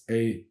is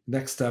a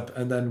next step.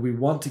 And then we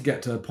want to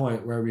get to a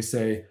point where we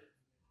say,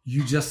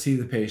 you just see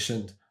the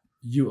patient,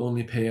 you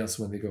only pay us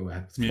when they go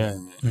ahead.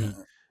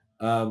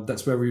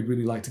 That's where we'd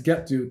really like to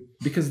get to,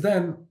 because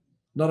then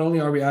not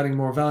only are we adding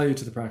more value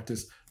to the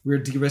practice, we're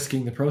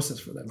de-risking the process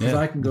for them. Because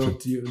I can go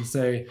to you and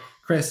say,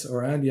 Chris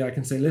or Andy, I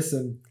can say,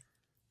 listen,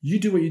 you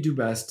do what you do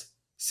best,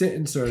 sit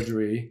in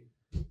surgery,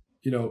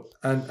 you know,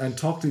 and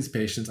talk to these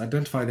patients,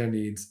 identify their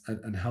needs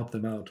and help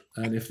them out.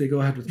 And if they go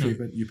ahead with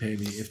treatment, you pay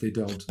me. If they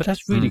don't. But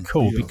that's really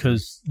cool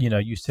because, you know,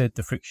 you said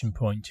the friction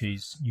point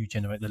is you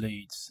generate the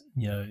leads.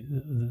 You know,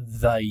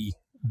 they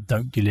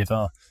don't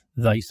deliver.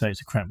 They say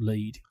it's a crap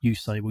lead. You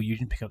say, well, you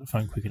didn't pick up the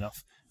phone quick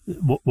enough.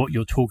 What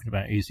you're talking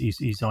about is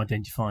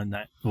identifying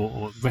that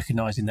or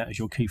recognizing that as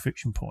your key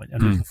friction point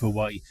and looking for a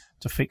way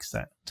to fix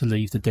that, to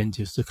leave the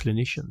dentist, the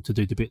clinician, to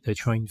do the bit they're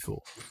trained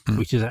for,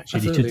 which is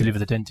actually to deliver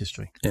the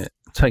dentistry. Yeah, it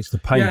takes the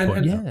pain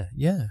point.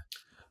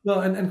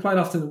 Well, and quite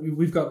often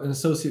we've got an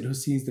associate who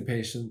sees the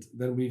patient.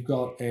 Then we've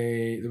got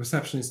the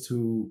receptionist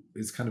who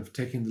is kind of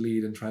taking the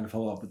lead and trying to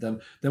follow up with them.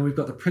 Then we've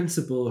got the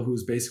principal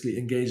who's basically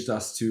engaged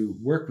us to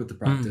work with the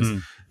practice.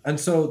 And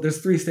so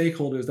there's 3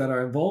 stakeholders that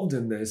are involved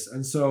in this.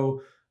 And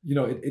so, you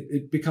know,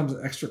 it becomes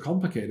extra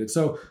complicated.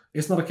 So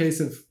it's not a case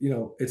of, you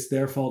know, it's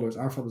their fault or it's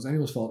our fault or it's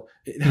anyone's fault.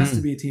 It has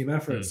to be a team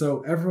effort.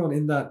 So everyone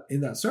in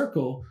that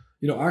circle,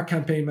 you know, our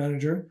campaign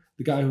manager,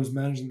 the guy who's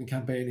managing the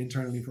campaign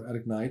internally for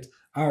Ignite,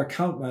 our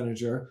account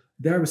manager,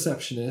 their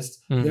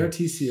receptionist, their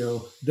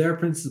TCO, their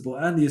principal,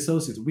 and the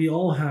associates, we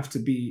all have to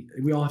be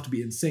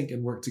in sync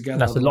and work together.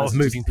 That's a lot of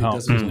moving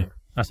parts, isn't it?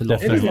 That's a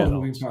lot of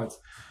moving parts.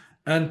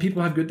 And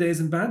people have good days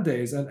and bad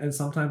days, and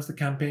sometimes the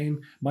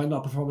campaign might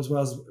not perform as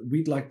well as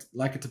we'd like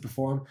it to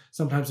perform.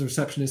 Sometimes the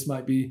receptionist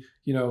might be,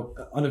 you know,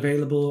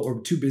 unavailable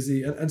or too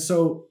busy, and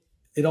so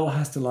it all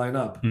has to line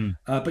up.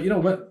 But you know,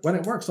 when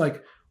it works,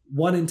 like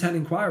 1 in 10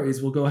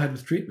 inquiries will go ahead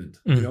with treatment.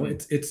 You know,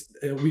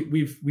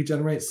 we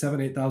generate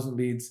 7,000-8,000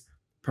 leads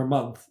per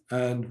month,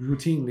 and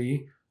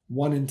routinely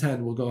 1 in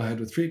 10 will go ahead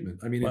with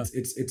treatment. I mean,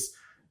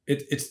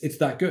 it's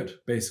that good,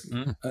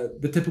 basically.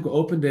 The typical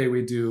open day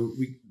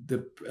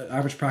the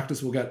average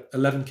practice will get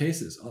 11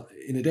 cases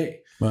in a day.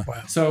 Wow.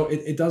 So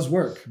it does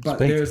work, but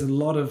there's a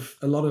lot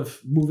of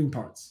moving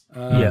parts.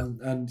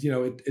 And you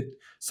know, it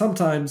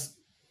sometimes,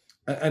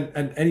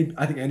 and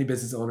I think any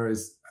business owner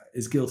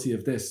is guilty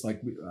of this.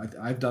 Like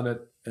I've done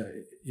it,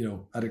 you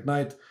know, at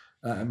Ignite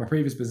and my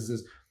previous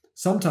businesses.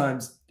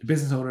 Sometimes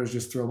business owners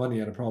just throw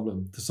money at a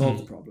problem to solve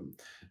the problem,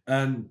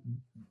 and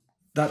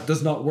that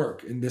does not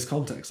work in this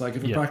context. Like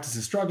if a practice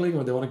is struggling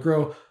or they want to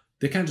grow,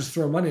 they can't just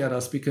throw money at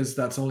us because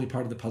that's only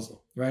part of the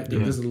puzzle, right?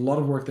 There's a lot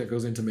of work that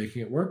goes into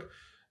making it work.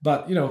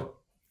 But, you know,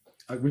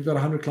 we've got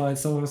 100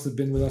 clients. Some of us have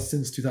been with us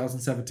since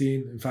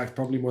 2017. In fact,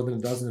 probably more than a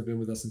dozen have been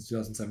with us since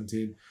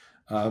 2017.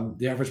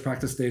 The average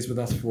practice stays with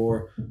us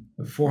for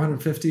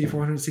 450,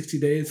 460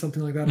 days,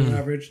 something like that on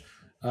average.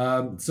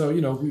 So,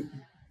 you know,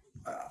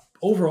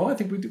 overall, I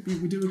think we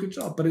do a good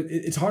job, but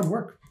it's hard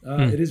work.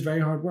 It is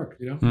very hard work.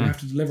 You know, we have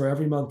to deliver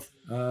every month.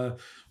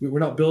 We're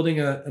not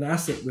building an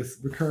asset with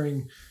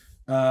recurring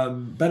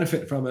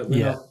benefit from it.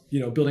 We're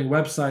not, building a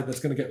website that's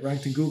going to get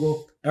ranked in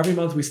Google. Every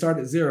month we start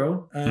at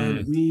zero,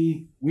 and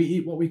we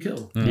eat what we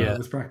kill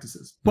with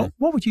practices. What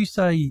would you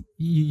say?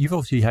 You've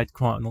obviously had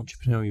quite an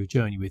entrepreneurial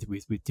journey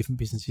with different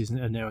businesses,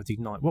 and now at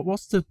Ignite.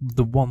 What's the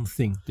one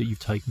thing that you've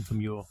taken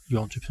from your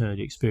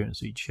entrepreneurial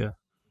experience each year?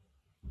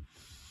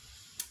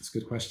 It's a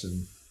good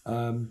question.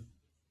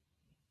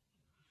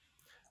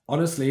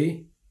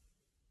 Honestly,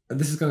 and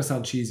this is going to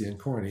sound cheesy and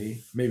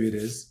corny, maybe it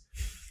is.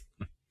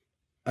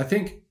 I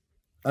think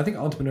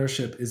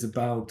entrepreneurship is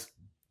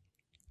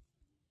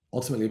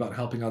ultimately about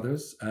helping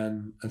others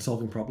and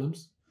solving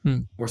problems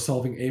or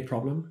solving a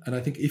problem. And I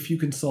think if you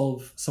can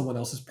solve someone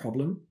else's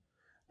problem,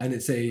 and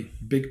it's a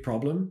big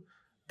problem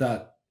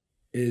that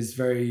is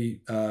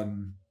very,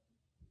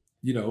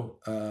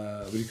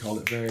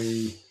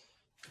 very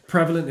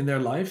prevalent in their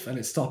life, and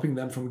it's stopping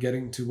them from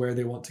getting to where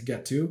they want to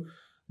get to,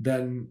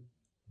 then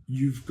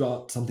you've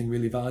got something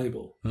really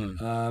valuable.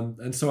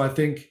 And so I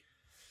think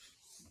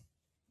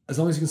as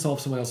long as you can solve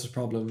someone else's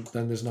problem,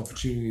 then there's an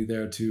opportunity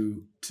there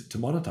to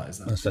monetize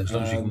that. As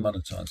long as you can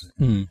monetize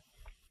it.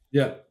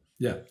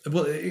 Yeah.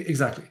 Well,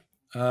 exactly.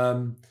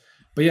 But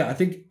yeah,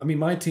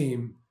 my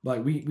team,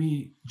 like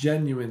we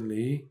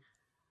genuinely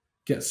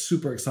get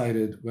super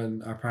excited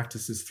when our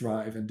practices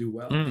thrive and do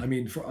well. I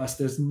mean, for us,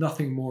 there's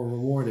nothing more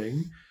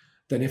rewarding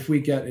than if we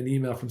get an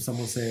email from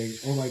someone saying,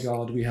 oh my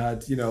God, we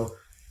had,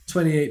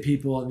 28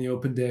 people on the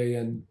open day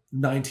and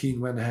 19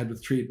 went ahead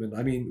with treatment.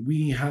 I mean,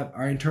 we have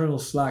our internal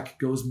Slack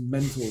goes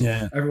mental.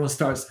 Yeah. Everyone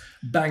starts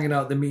banging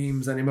out the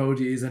memes and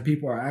emojis, and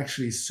people are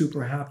actually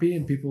super happy.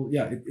 And people,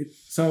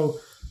 so,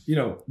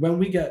 when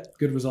we get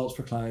good results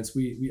for clients,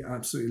 we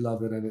absolutely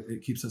love it, and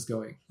it keeps us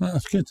going. Well,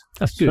 that's good.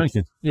 That's good. Thank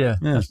you. Yeah.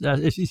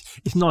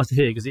 It's nice to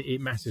hear, because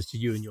it matters to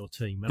you and your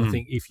team. And I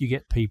think if you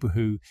get people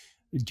who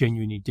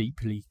genuinely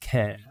deeply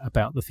care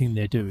about the thing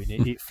they're doing,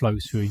 it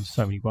flows through in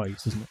so many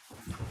ways, doesn't it?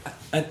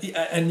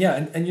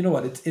 And you know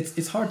what,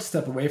 it's hard to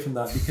step away from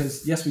that,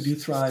 because yes, we do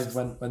thrive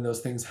when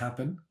those things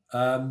happen,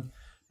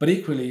 but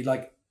equally,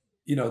 like,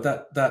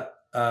 that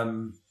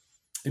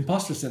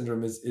imposter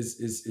syndrome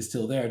is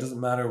still there. It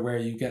doesn't matter where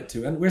you get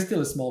to, and we're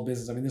still a small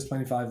business. I mean, there's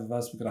 25 of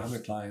us, we've got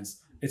 100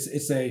 clients.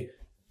 It's a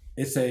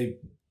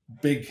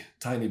big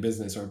tiny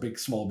business, or a big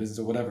small business,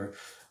 or whatever,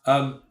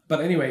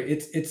 but anyway,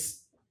 it's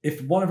if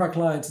one of our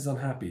clients is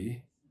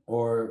unhappy,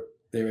 or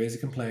they raise a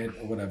complaint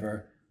or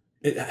whatever,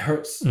 it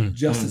hurts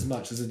just as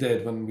much as it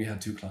did when we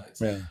had 2 clients.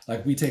 Yeah.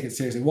 Like, we take it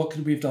seriously. What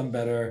could we have done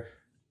better?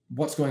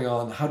 What's going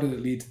on? How did it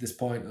lead to this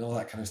point? And all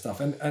that kind of stuff.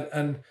 And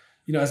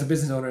as a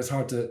business owner, it's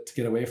hard to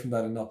get away from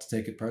that and not to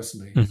take it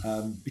personally,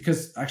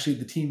 because actually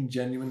the team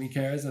genuinely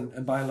cares.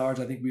 And by and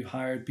large, I think we've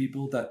hired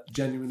people that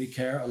genuinely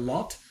care a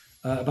lot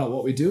about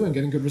what we do and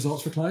getting good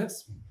results for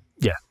clients.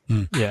 Yeah.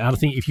 Yeah. And I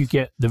think if you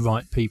get the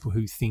right people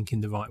who think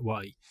in the right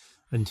way,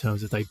 in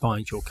terms of they buy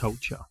into your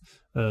culture,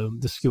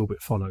 the skill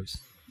bit follows.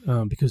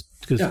 Because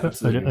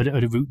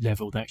at a root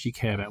level, they actually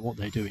care about what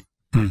they're doing.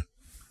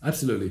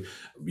 Absolutely.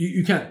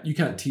 You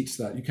can't teach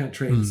that. You can't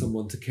train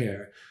someone to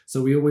care.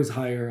 So we always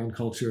hire on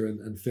culture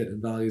and fit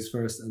and values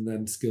first, and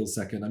then skills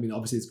second. I mean,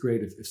 obviously it's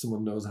great if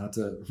someone knows how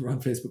to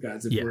run Facebook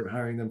ads, if we're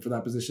hiring them for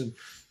that position.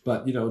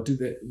 But,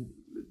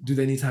 do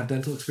they need to have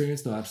dental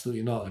experience? No,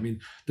 absolutely not. I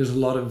mean, there's a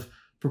lot of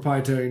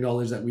proprietary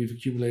knowledge that we've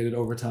accumulated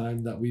over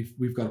time that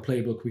we've got a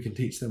playbook. We can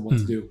teach them what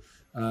to do.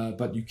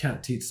 But you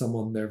can't teach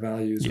someone their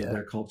values or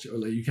their culture.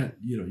 Or you can't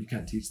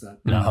teach that.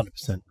 No,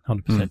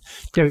 100%.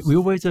 Jerry, we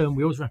always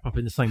wrap up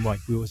in the same way.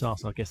 We always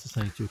ask our guests the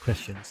same 2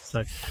 questions. So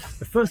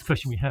the first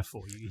question we have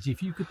for you is,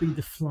 if you could be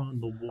the fly on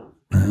the wall,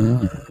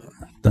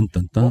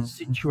 what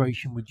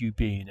situation would you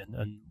be in,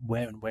 and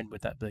where and when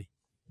would that be?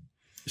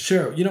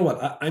 Sure. You know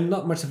what? I'm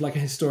not much of like a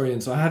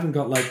historian, so I haven't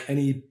got like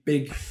any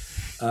big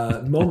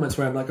moments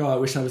where I'm like, oh, I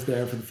wish I was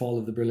there for the fall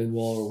of the Berlin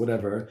Wall or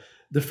whatever.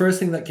 The first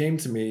thing that came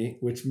to me,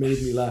 which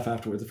made me laugh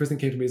afterwards, the first thing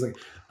that came to me is like,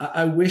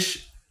 I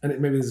wish, and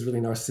maybe this is really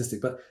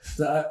narcissistic, but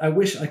I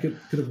wish I could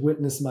have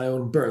witnessed my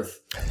own birth.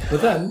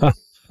 But then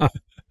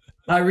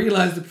I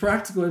realized the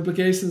practical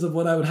implications of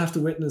what I would have to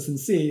witness and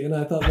see, and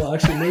I thought, well,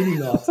 actually, maybe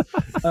not.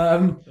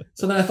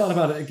 So then I thought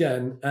about it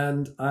again,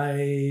 and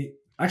I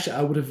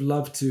would have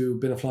loved to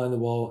been a fly on the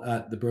wall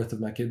at the birth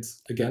of my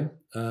kids again,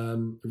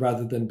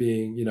 rather than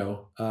being,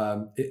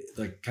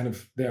 like kind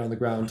of there on the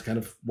ground to kind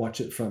of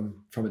watch it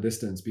from a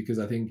distance, because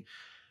I think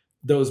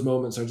those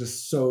moments are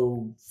just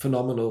so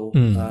phenomenal.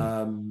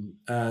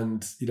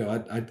 And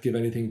I'd give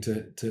anything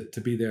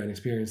to be there and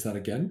experience that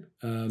again.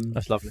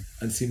 That's lovely.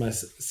 And see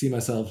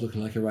myself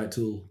looking like a right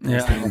tool,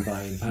 standing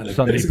by and panic.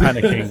 Suddenly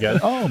panicking again.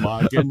 Oh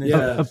my goodness!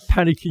 A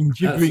panicking,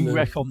 gibbering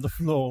wreck on the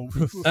floor.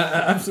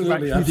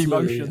 Absolutely.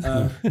 Emotion.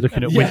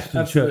 Looking at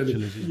Winston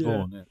Churchill as he's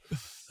born.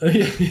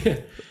 Yeah.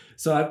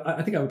 So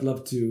I think I would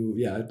love to.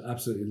 Yeah, I'd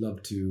absolutely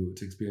love to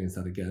experience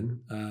that again.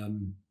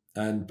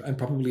 And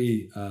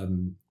probably.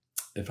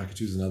 If I could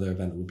choose another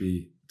event, it would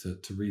be to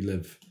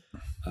relive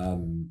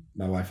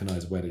my wife and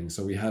I's wedding.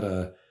 So we had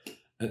an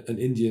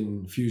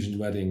Indian fusion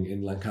wedding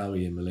in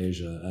Langkawi in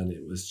Malaysia, and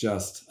it was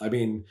just, I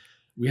mean,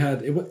 we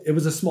had it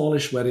was a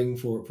smallish wedding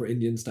for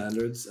Indian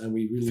standards, and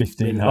we really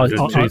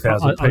 1,500,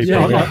 2,000 people.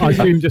 Yeah, I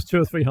assume just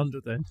 200 or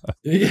 300 then.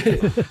 Yeah,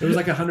 it was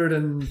like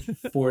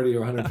 140 or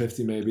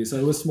 150 maybe, so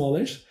it was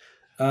smallish.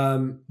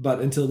 But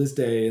until this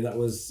day, that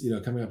was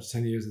coming up to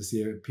 10 years this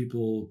year,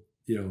 people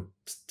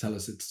tell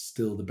us it's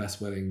still the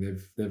best wedding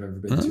they've ever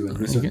been to, and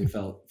we certainly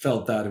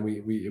felt that, and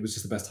we it was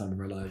just the best time of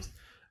our lives.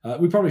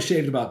 We probably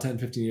shaved about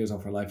 10-15 years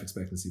off our life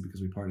expectancy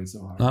because we partied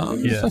so hard.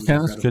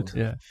 That's good.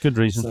 Yeah, good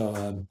reason.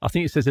 So, I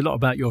think it says a lot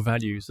about your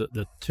values, that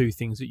the two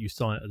things that you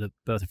cite are the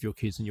birth of your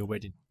kids and your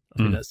wedding.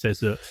 I think that says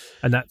that,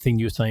 and that thing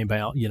you were saying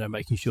about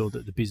making sure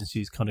that the business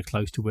is kind of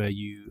close to where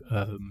you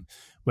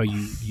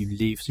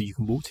live, so you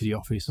can walk to the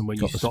office. And when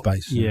you stop,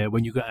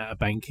 when you got out of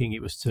banking,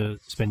 it was to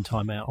spend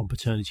time out on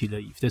paternity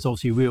leave. There's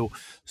obviously a real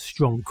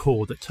strong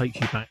core that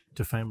takes you back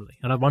to family,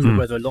 and I wonder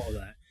whether a lot of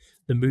that,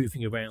 the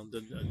moving around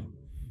and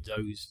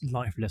those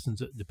life lessons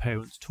that the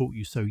parents taught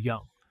you so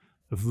young,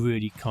 have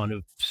really kind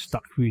of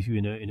stuck with you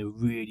in a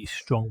really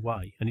strong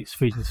way, and it's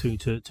feeding through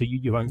to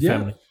your own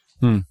family.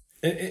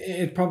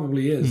 It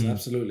probably is,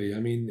 absolutely. I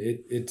mean,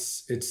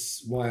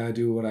 it's why I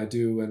do what I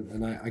do,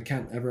 and I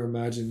can't ever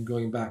imagine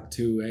going back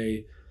to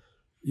a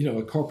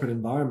corporate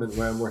environment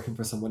where I'm working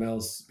for someone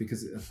else,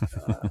 because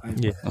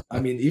I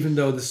mean, even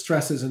though the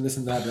stresses and this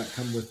and that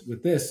come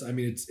with this, I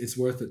mean, it's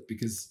worth it,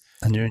 because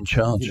and you're in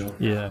charge.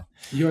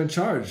 You're in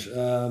charge,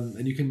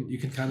 and you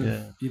can kind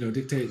of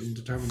dictate and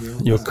determine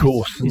your own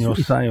course and your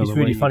sale. It's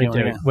really funny,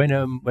 Derek.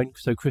 When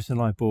Chris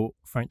and I bought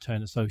Frank Tay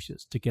and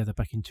Associates together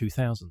back in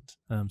 2000,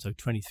 so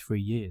 23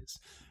 years.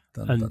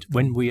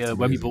 When we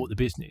bought the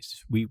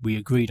business, we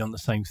agreed on the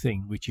same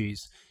thing, which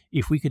is,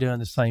 if we could earn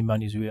the same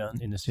money as we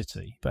earn in the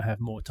city but have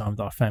more time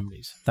with our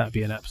families, that'd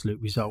be an absolute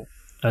result.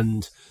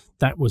 And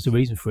that was the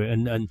reason for it.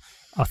 And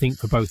I think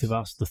for both of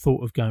us, the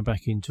thought of going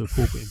back into a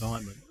corporate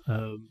environment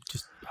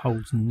just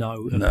holds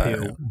no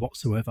appeal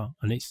whatsoever.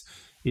 And it's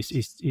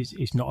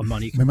not a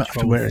money control. We might have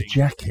to wear a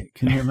jacket.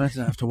 Can you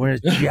imagine? I have to wear a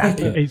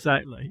jacket.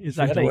 Exactly. If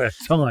you had to wear a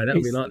tie, that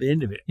would be like the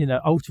end of it.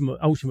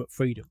 Ultimate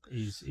freedom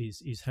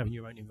is having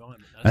your own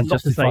environment. And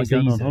justify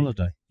going on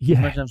holiday. Yeah.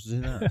 Imagine having to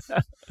do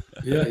that.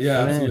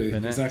 Yeah, absolutely,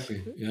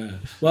 exactly. Yeah.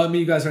 Well, I mean,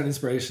 you guys are an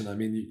inspiration. I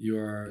mean, you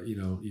are,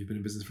 you've been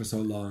in business for so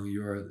long.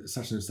 You are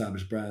such an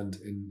established brand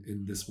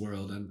in this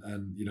world, and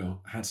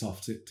hats off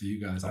to you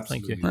guys.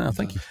 Absolutely. Thank you.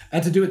 Thank you.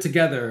 And to do it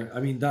together,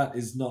 I mean, that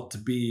is not to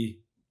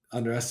be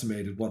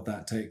underestimated, what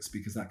that takes,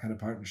 because that kind of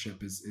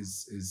partnership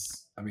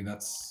is I mean,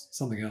 that's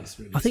something else,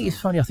 really. I think it's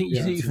funny. I think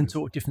you even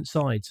talk different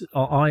sides.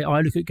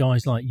 I look at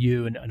guys like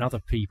you and other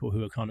people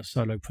who are kind of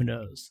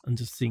solopreneurs and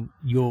just think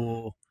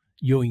you're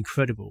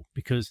incredible,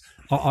 because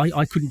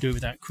I couldn't do it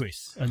without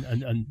Chris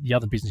and the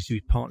other business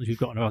partners we've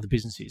got in our other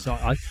businesses.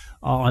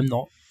 I'm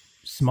not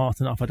smart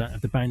enough. I don't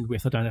have the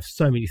bandwidth. I don't have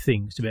so many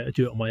things to be able to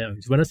do it on my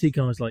own. So when I see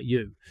guys like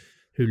you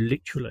who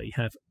literally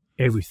have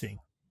everything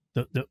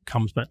that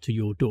comes back to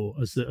your door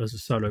as a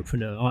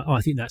solopreneur,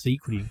 I think that's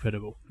equally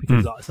incredible,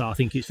 because like I say, I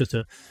think it's just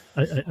a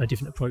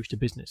different approach to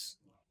business.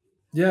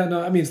 Yeah,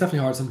 no, I mean, it's definitely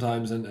hard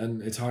sometimes,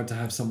 and it's hard to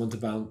have someone to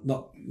bounce,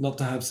 not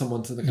to have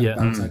someone to kind of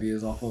bounce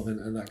ideas off of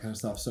and that kind of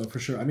stuff. So for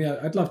sure, I mean,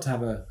 I'd love to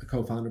have a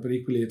co-founder, but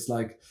equally, it's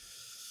like,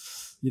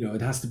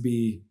 it has to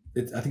be.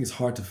 I think it's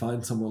hard to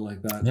find someone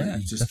like that. Yeah,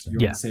 you're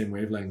on the same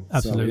wavelength.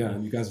 Absolutely. So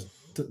and you guys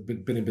have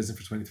been in business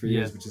for 23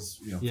 years, which is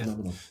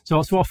phenomenal. So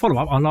I'll follow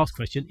up. Our last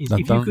question is: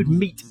 if you could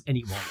meet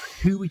anyone,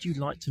 who would you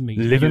like to meet?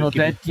 Living or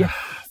dead? Yeah,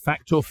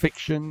 fact or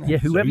fiction? Yeah,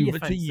 whoever you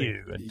fancy. To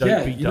you. And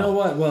don't be you know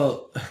what?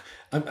 Well,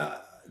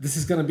 this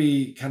is going to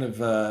be kind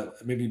of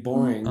maybe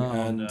boring,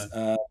 it's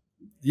going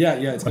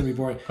to be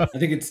boring. I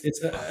think it's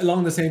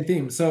along the same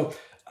theme. So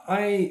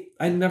I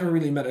never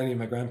really met any of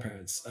my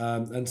grandparents,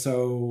 and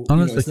so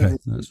it's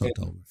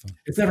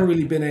never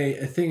really been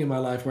a thing in my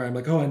life where I'm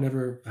like, I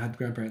never had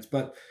grandparents,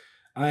 but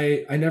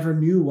I never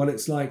knew what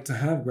it's like to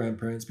have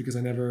grandparents, because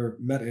I never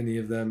met any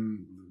of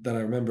them that I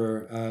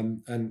remember,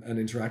 and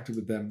interacted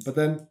with them. But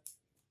then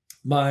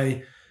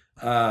my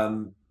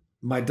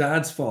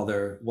dad's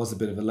father was a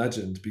bit of a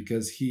legend,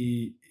 because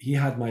he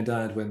had my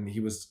dad when he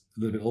was a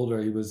little bit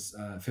older. He was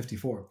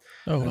 54.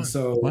 And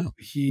so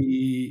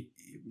he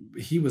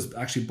was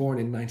actually born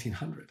in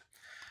 1900.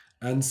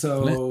 And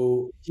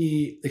so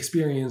he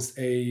experienced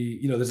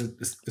there's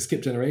a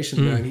skip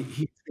generation there, and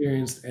he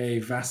experienced a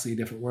vastly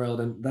different world.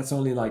 And that's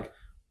only like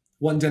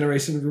one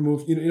generation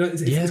removed,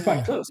 it's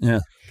quite close.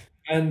 Yeah.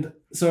 And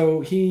so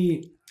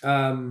he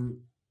was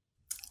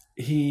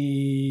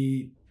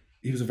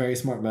a very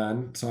smart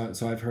man.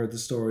 So I've heard the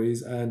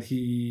stories, and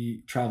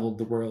he traveled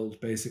the world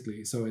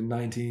basically. So in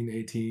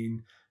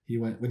 1918,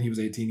 when he was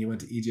 18, he went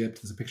to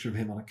Egypt. There's a picture of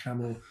him on a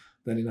camel.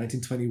 Then in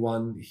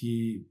 1921,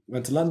 he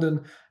went to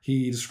London.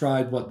 He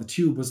described what the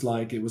tube was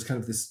like. It was kind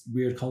of this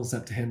weird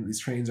concept to him. These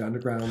trains are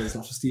underground. There's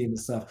lots of steam and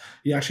stuff.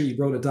 He actually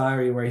wrote a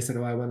diary where he said,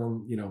 I went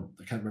on,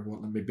 I can't remember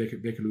what line, maybe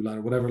Bakerloo line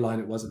or whatever line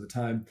it was at the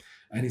time.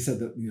 And he said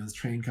that, the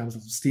train comes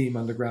with steam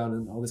underground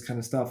and all this kind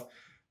of stuff.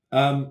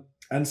 And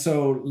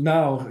so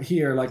now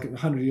here, like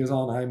 100 years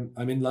on,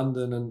 I'm in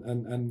London,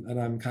 and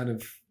I'm kind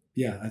of,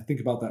 I think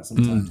about that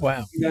sometimes.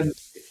 Wow. And then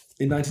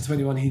in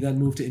 1921, he then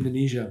moved to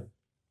Indonesia,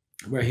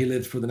 where he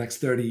lived for the next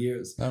 30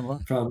 years, from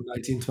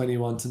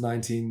 1921 to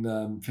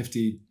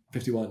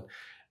 1951.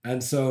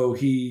 And so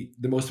the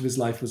most of his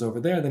life was over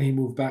there. Then he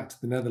moved back to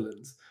the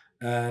Netherlands,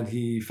 and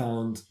he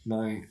found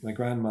my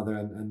grandmother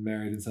and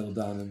married and settled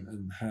down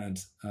and had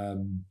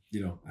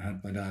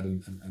had my dad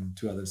and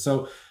two others.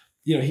 So,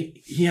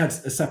 he had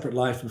a separate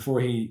life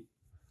before he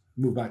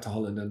moved back to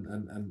Holland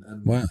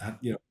and wow. had,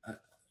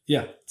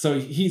 So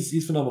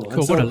he's phenomenal. Cool,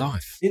 and so what a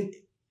life.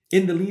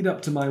 In the lead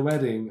up to my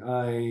wedding,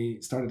 I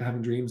started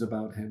having dreams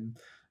about him,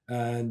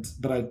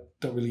 but I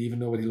don't really even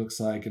know what he looks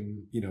like,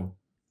 and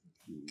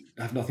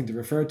have nothing to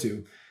refer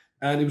to.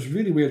 And it was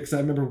really weird because I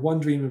remember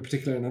one dream in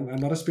particular, and I'm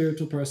not a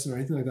spiritual person or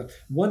anything like that.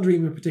 One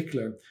dream in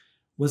particular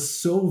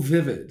was so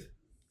vivid,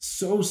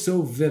 so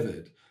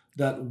vivid,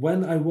 that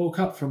when I woke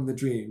up from the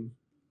dream,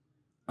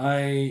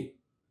 I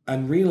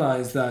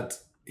realized that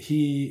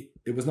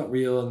it was not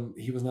real and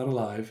he was not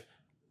alive.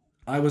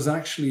 I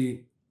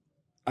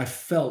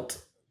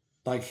felt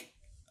like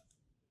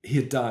he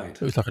had died.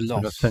 It was like a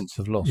loss. A sense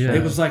of loss. Yeah.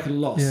 It was like a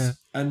loss. Yeah.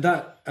 And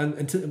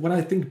when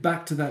I think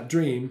back to that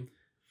dream,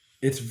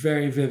 it's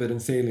very vivid and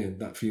salient,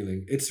 that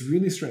feeling. It's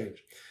really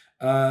strange.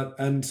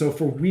 And so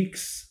for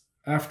weeks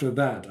after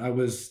that,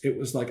 it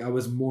was like I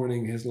was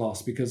mourning his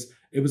loss, because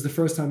it was the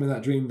first time in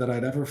that dream that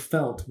I'd ever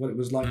felt what it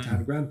was like to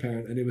have a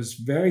grandparent. And it was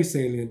very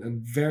salient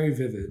and very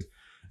vivid.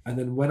 And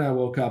then when I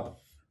woke up,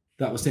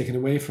 that was taken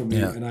away from me,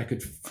 and I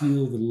could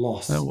feel the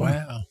loss. Oh,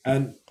 wow.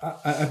 And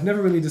I've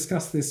never really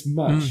discussed this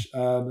much,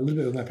 a little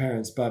bit with my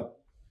parents, but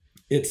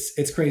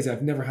it's crazy.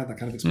 I've never had that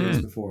kind of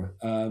experience before.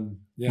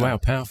 Wow,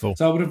 powerful.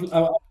 So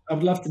I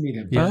would love to meet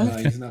him. Yeah.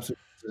 He's an absolute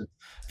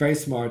very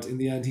smart. In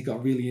the end, he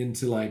got really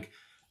into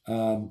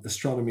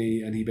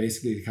astronomy, and he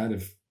basically kind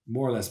of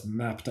more or less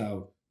mapped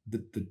out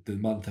the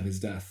month of his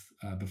death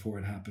before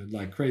it happened,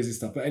 like crazy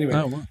stuff. But anyway,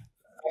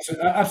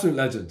 absolute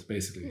legend,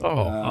 basically.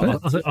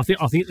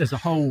 I think there's a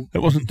whole. It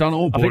wasn't done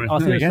all boring. I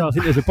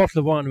think there's a bottle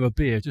of wine or a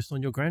beer just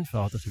on your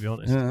grandfather, to be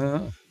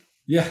honest.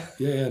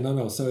 Yeah.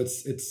 No. So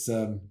it's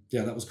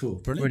that was cool.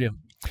 Brilliant.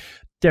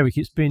 Derek,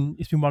 it's been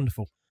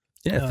wonderful.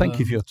 Yeah, thank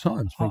you for your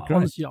time. It's been great.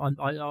 Honestly,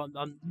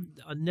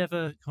 I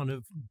never kind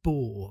of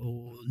bore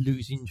or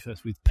lose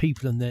interest with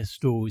people and their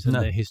stories and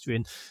their history,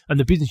 and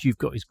the business you've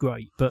got is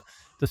great, but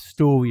the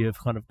story of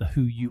kind of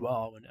who you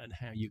are and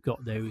how you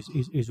got there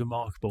is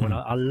remarkable. And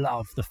I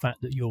love the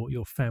fact that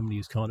your family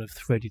is kind of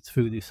threaded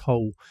through this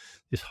whole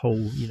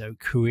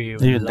career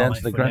and life down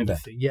to the granddad.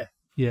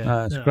 Yeah,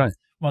 it's great.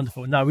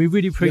 Wonderful. No, we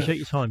really appreciate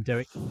your time,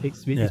 Derek.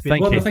 It's been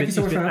thank you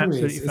so much for having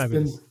me. Absolutely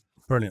fabulous.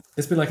 Brilliant.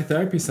 It's been like a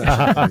therapy session.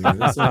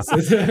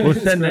 We'll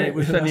send the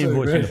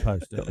invoice in the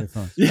post. It'll be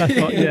fine.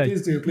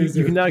 Please do.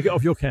 You can now get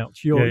off your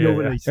couch. You're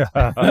released.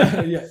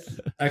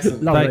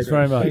 Excellent. Thanks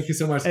very much. Thank you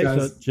so much, guys.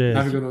 Excellent. Cheers.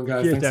 Have a good one,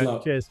 guys. Cheers, Thanks Derek. a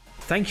lot. Cheers.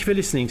 Thank you for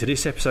listening to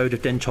this episode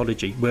of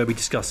Dentology, where we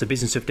discuss the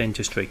business of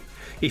dentistry.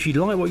 If you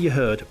like what you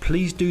heard,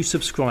 please do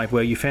subscribe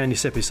where you found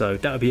this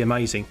episode. That would be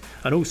amazing.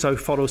 And also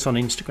follow us on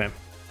Instagram.